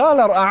a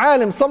scholar, a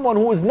alim, someone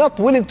who is not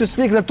willing to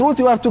speak the truth,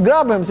 you have to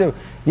grab him and say,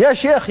 Ya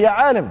Shaykh, Ya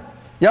alim,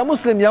 Ya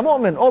Muslim, Ya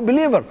mu'min, oh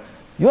believer,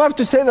 you have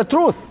to say the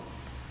truth.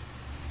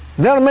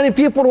 There are many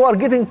people who are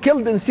getting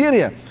killed in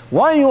Syria.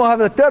 Why you have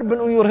a turban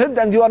on your head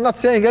and you are not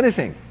saying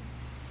anything?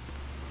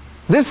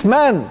 This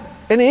man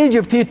in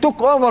Egypt, he took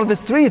over the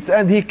streets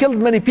and he killed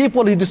many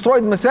people, he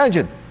destroyed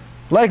masajid,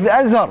 like the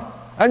Azhar.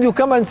 And you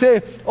come and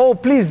say, oh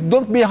please,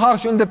 don't be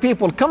harsh on the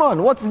people. Come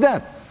on, what's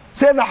that?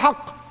 Say the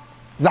haqq.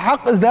 The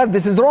haqq is that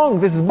this is wrong,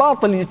 this is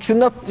batil, it should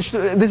not,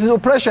 this is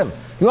oppression.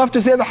 You have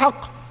to say the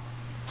haqq.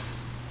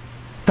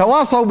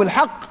 Tawasaw bil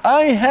haqq,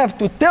 I have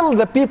to tell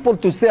the people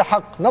to say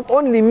haqq. Not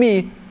only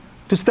me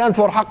to stand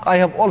for haqq, I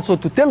have also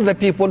to tell the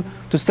people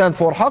to stand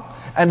for haqq.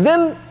 And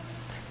then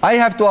I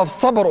have to have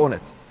sabr on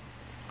it.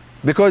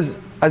 Because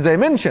as I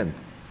mentioned,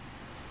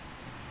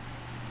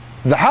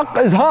 the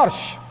haqq is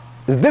harsh,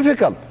 it's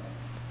difficult.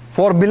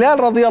 For Bilal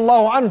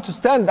radiallahu anhu to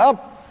stand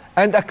up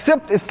and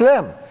accept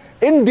Islam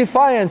in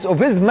defiance of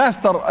his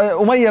master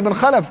Umayyah bin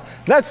Khalaf,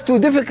 that's too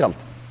difficult.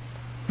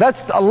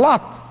 That's a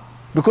lot.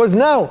 Because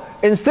now,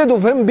 instead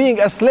of him being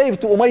a slave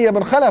to Umayyah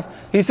bin Khalaf,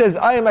 he says,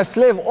 I am a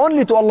slave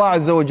only to Allah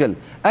Azza wa Jal.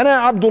 Ana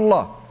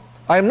Abdullah.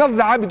 I am not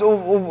the abd of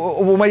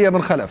Umayyah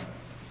bin Khalaf.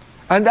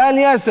 And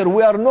Al-Asr,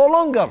 we are no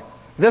longer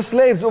the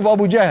slaves of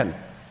Abu Jahl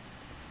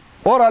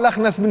or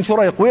Al-Akhnas bin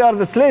Shurayq. We are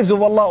the slaves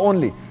of Allah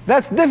only.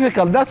 That's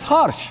difficult, that's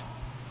harsh.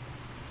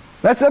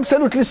 That's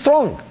absolutely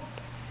strong.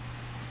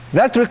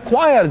 That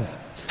requires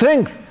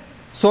strength.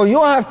 So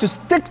you have to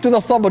stick to the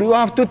sabr. You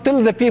have to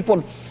tell the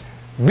people,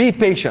 be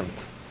patient.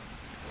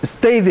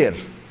 Stay there.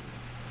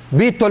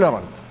 Be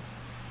tolerant.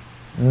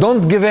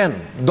 Don't give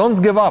in.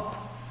 Don't give up.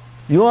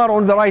 You are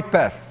on the right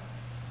path.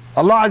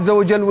 Allah Azza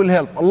wa Jal will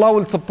help. Allah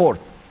will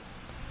support.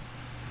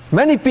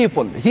 Many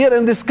people here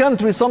in this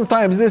country,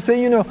 sometimes they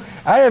say,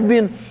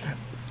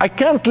 I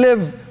can't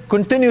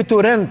continue to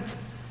rent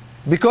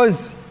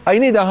because I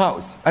need a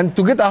house. And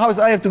to get a house,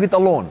 I have to get a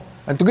loan.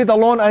 And to get a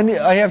loan,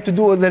 I have to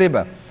do the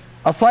riba.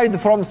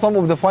 Aside from some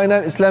of the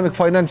Islamic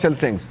financial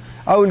things,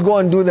 I will go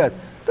and do that.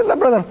 Tell the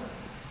brother,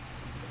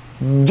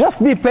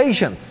 just be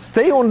patient.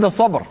 Stay on the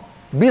sabr.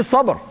 Be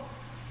sabr.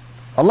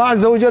 Allah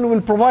Azza wa Jal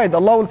will provide.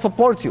 Allah will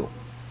support you.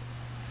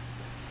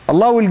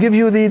 Allah will give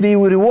you the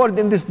reward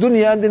in this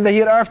dunya and in the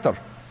hereafter.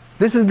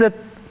 This is the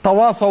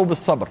tawasaw bil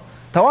sabr.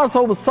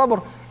 Tawasaw bil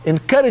sabr,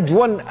 encourage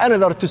one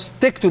another to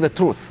stick to the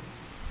truth.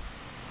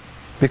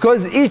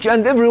 Because each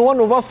and every one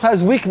of us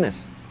has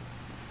weakness.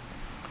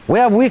 We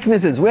have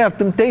weaknesses, we have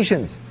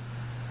temptations,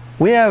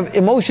 we have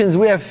emotions,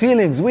 we have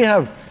feelings,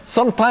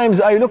 sometimes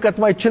I look at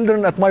my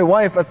children, at my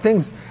wife, at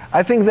things,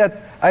 I think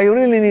that I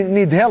really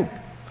need help.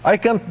 I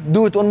can't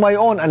do it on my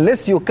own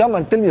unless you come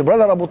and tell me,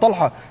 brother Abu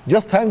Talha,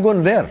 just hang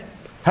on there.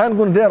 Hang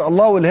on there,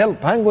 Allah will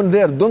help. Hang on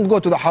there, don't go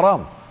to the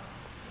haram.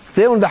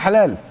 Stay on the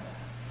halal.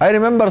 I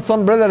remember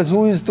some brothers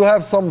who used to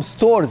have some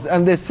stores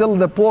and they sell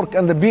the pork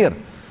and the beer.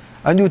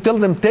 And you tell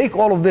them, take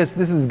all of this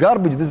is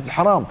garbage, this is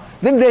haram.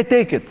 Then they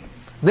take it.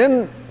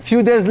 Then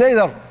few days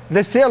later,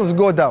 the sales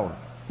go down.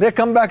 They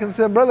come back and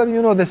say, brother,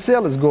 the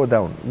sale is going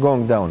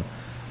down.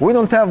 We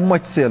don't have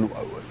much sale.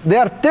 They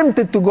are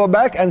tempted to go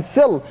back and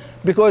sell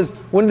because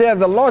when they have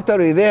the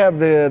lottery, they have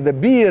the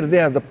beer, they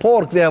have the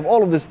pork, they have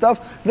all of this stuff,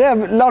 they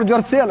have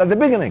larger sale at the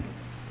beginning.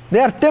 They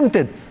are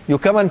tempted. You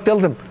come and tell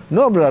them,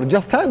 no brother,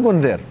 just hang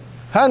on there.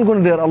 Hang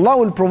on there. Allah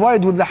will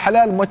provide with the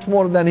halal much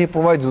more than He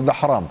provides with the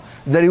haram.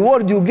 The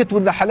reward you get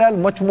with the halal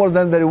much more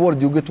than the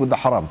reward you get with the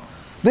haram.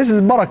 This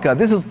is barakah,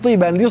 this is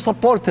tiba, and you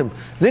support him.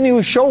 Then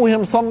you show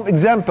him some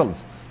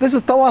examples. This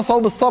is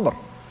tawasaw bil sabr.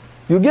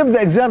 You give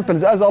the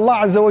examples as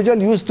Allah Azza wa Jal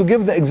used to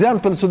give the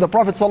examples to the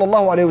Prophet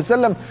sallallahu alaihi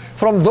wasallam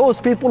from those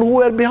people who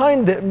were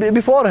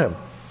before him.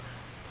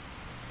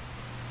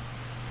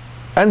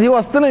 And he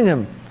was telling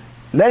him,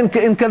 لَإِنْ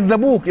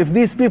كَذَّبُوكَ, if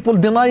these people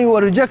deny you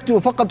or reject you,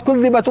 فَقَدْ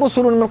كُذِّبَتْ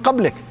رُسُلٌ مِّن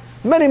قَبْلِكَ.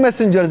 Many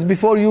messengers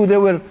before you, they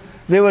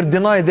were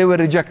denied, they were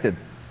rejected.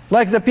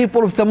 Like the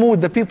people of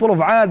Thamud, the people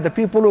of Ad, the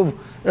people of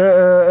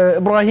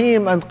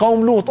Ibrahim and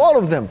Qawm Lut, all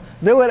of them.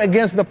 They were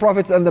against the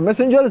prophets and the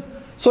messengers.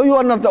 So you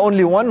are not the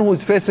only one who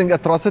is facing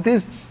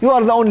atrocities. You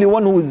are the only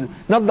one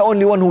not the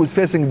only one who is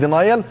facing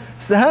denial.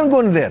 So hang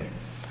on there.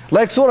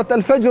 Like Surah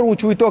Al-Fajr,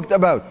 which we talked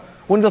about.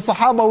 When the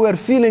Sahaba were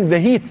feeling the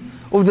heat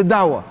of the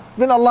da'wah,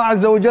 then Allah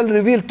Azza wa Jal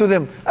revealed to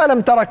them,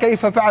 أَلَمْ تَرَ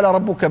كَيْفَ فَعَلَ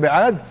رَبُّكَ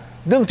بِعَادٍ.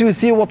 Don't you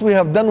see what we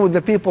have done with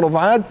the people of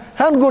Ad?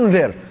 Hang on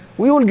there.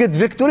 We will get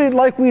victory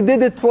like we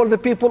did it for the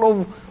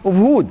people of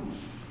Hud.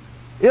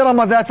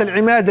 إرم ذات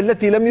العماد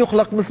التي لم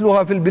يخلق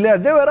مثلها في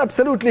البلاد. They were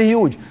absolutely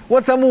huge.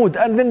 وثمود,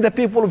 and then the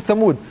people of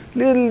Thamud.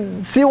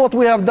 See what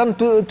we have done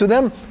to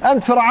them.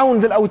 And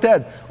Fir'aun ذي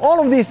الأوتاد.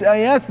 All of these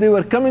ayats, they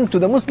were coming to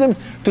the Muslims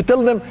to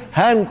tell them,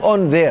 hang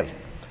on there.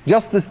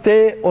 Just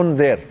stay on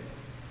there.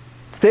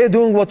 Stay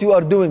doing what you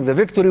are doing. The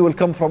victory will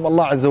come from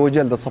Allah Azza wa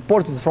Jal. The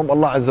support is from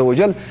Allah Azza wa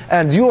Jal.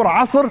 And your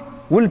asr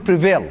will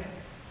prevail.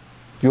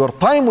 Your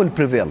time will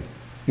prevail.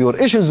 Your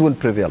issues will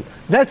prevail.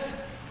 That's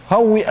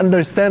how we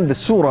understand the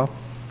surah.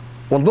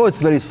 Although it's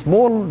very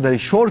small, very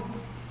short,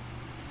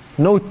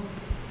 note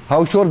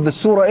how short the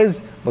surah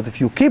is, but if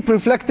you keep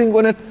reflecting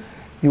on it,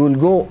 you will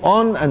go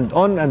on and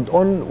on and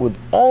on with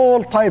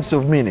all types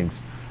of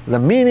meanings. The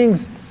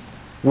meanings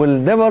will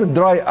never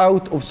dry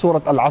out of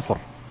Surah Al-Asr.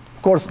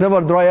 Of course,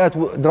 never dry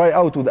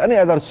out with any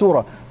other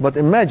surah, but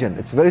imagine,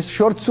 it's a very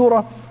short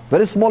surah,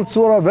 very small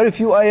surah, very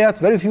few ayat,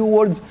 very few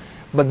words,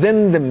 but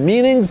then the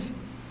meanings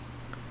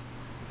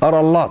are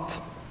a lot.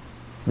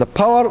 The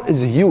power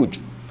is huge.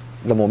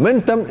 The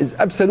momentum is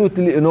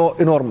absolutely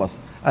enormous.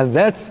 And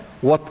that's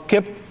what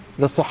kept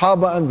the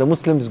Sahaba and the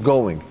Muslims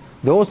going.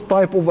 those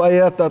type of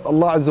ayat that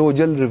Allah Azza wa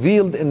Jal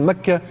revealed in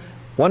Mecca,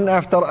 one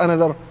after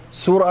another,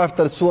 surah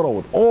after surah,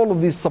 with all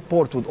of these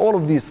support, with all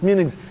of these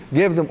meanings,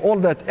 gave them all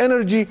that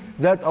energy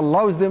that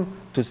allows them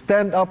to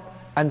stand up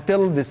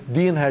until this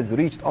deen has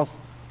reached us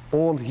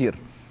all here.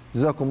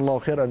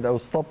 Jazakumullahu khair, and I will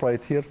stop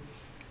right here.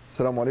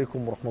 Assalamu alaikum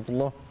wa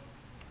rahmatullah.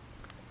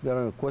 If there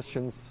are any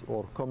questions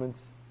or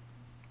comments,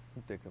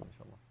 we'll take them,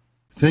 inshallah.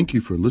 Thank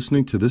you for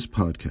listening to this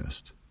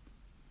podcast.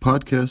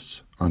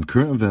 Podcasts on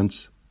current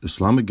events,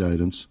 Islamic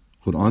guidance,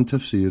 Quran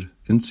Tafsir,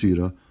 and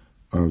Surah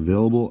are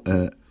available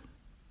at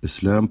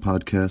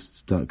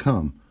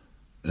islampodcasts.com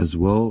as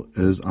well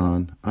as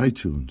on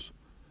iTunes.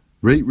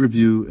 Rate,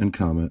 review, and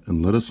comment,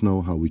 and let us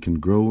know how we can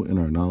grow in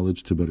our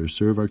knowledge to better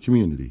serve our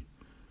community.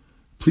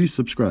 Please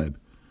subscribe,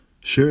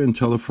 share, and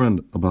tell a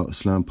friend about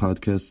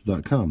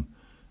islampodcasts.com,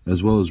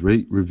 as well as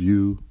rate,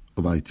 review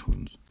of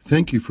iTunes.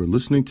 Thank you for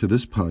listening to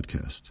this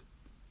podcast.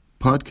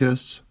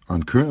 Podcasts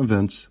on current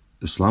events,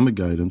 Islamic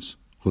guidance,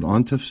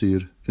 Quran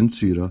Tafsir, and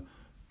Surah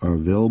are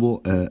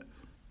available at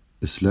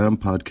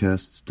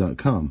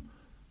islampodcasts.com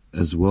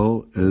as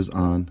well as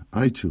on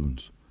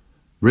iTunes.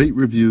 Rate,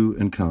 review,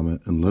 and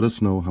comment, and let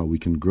us know how we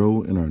can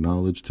grow in our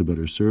knowledge to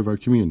better serve our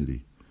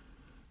community.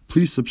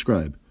 Please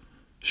subscribe,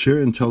 share,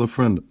 and tell a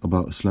friend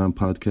about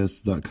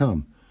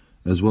islampodcasts.com,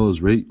 as well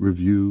as rate,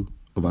 review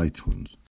of iTunes.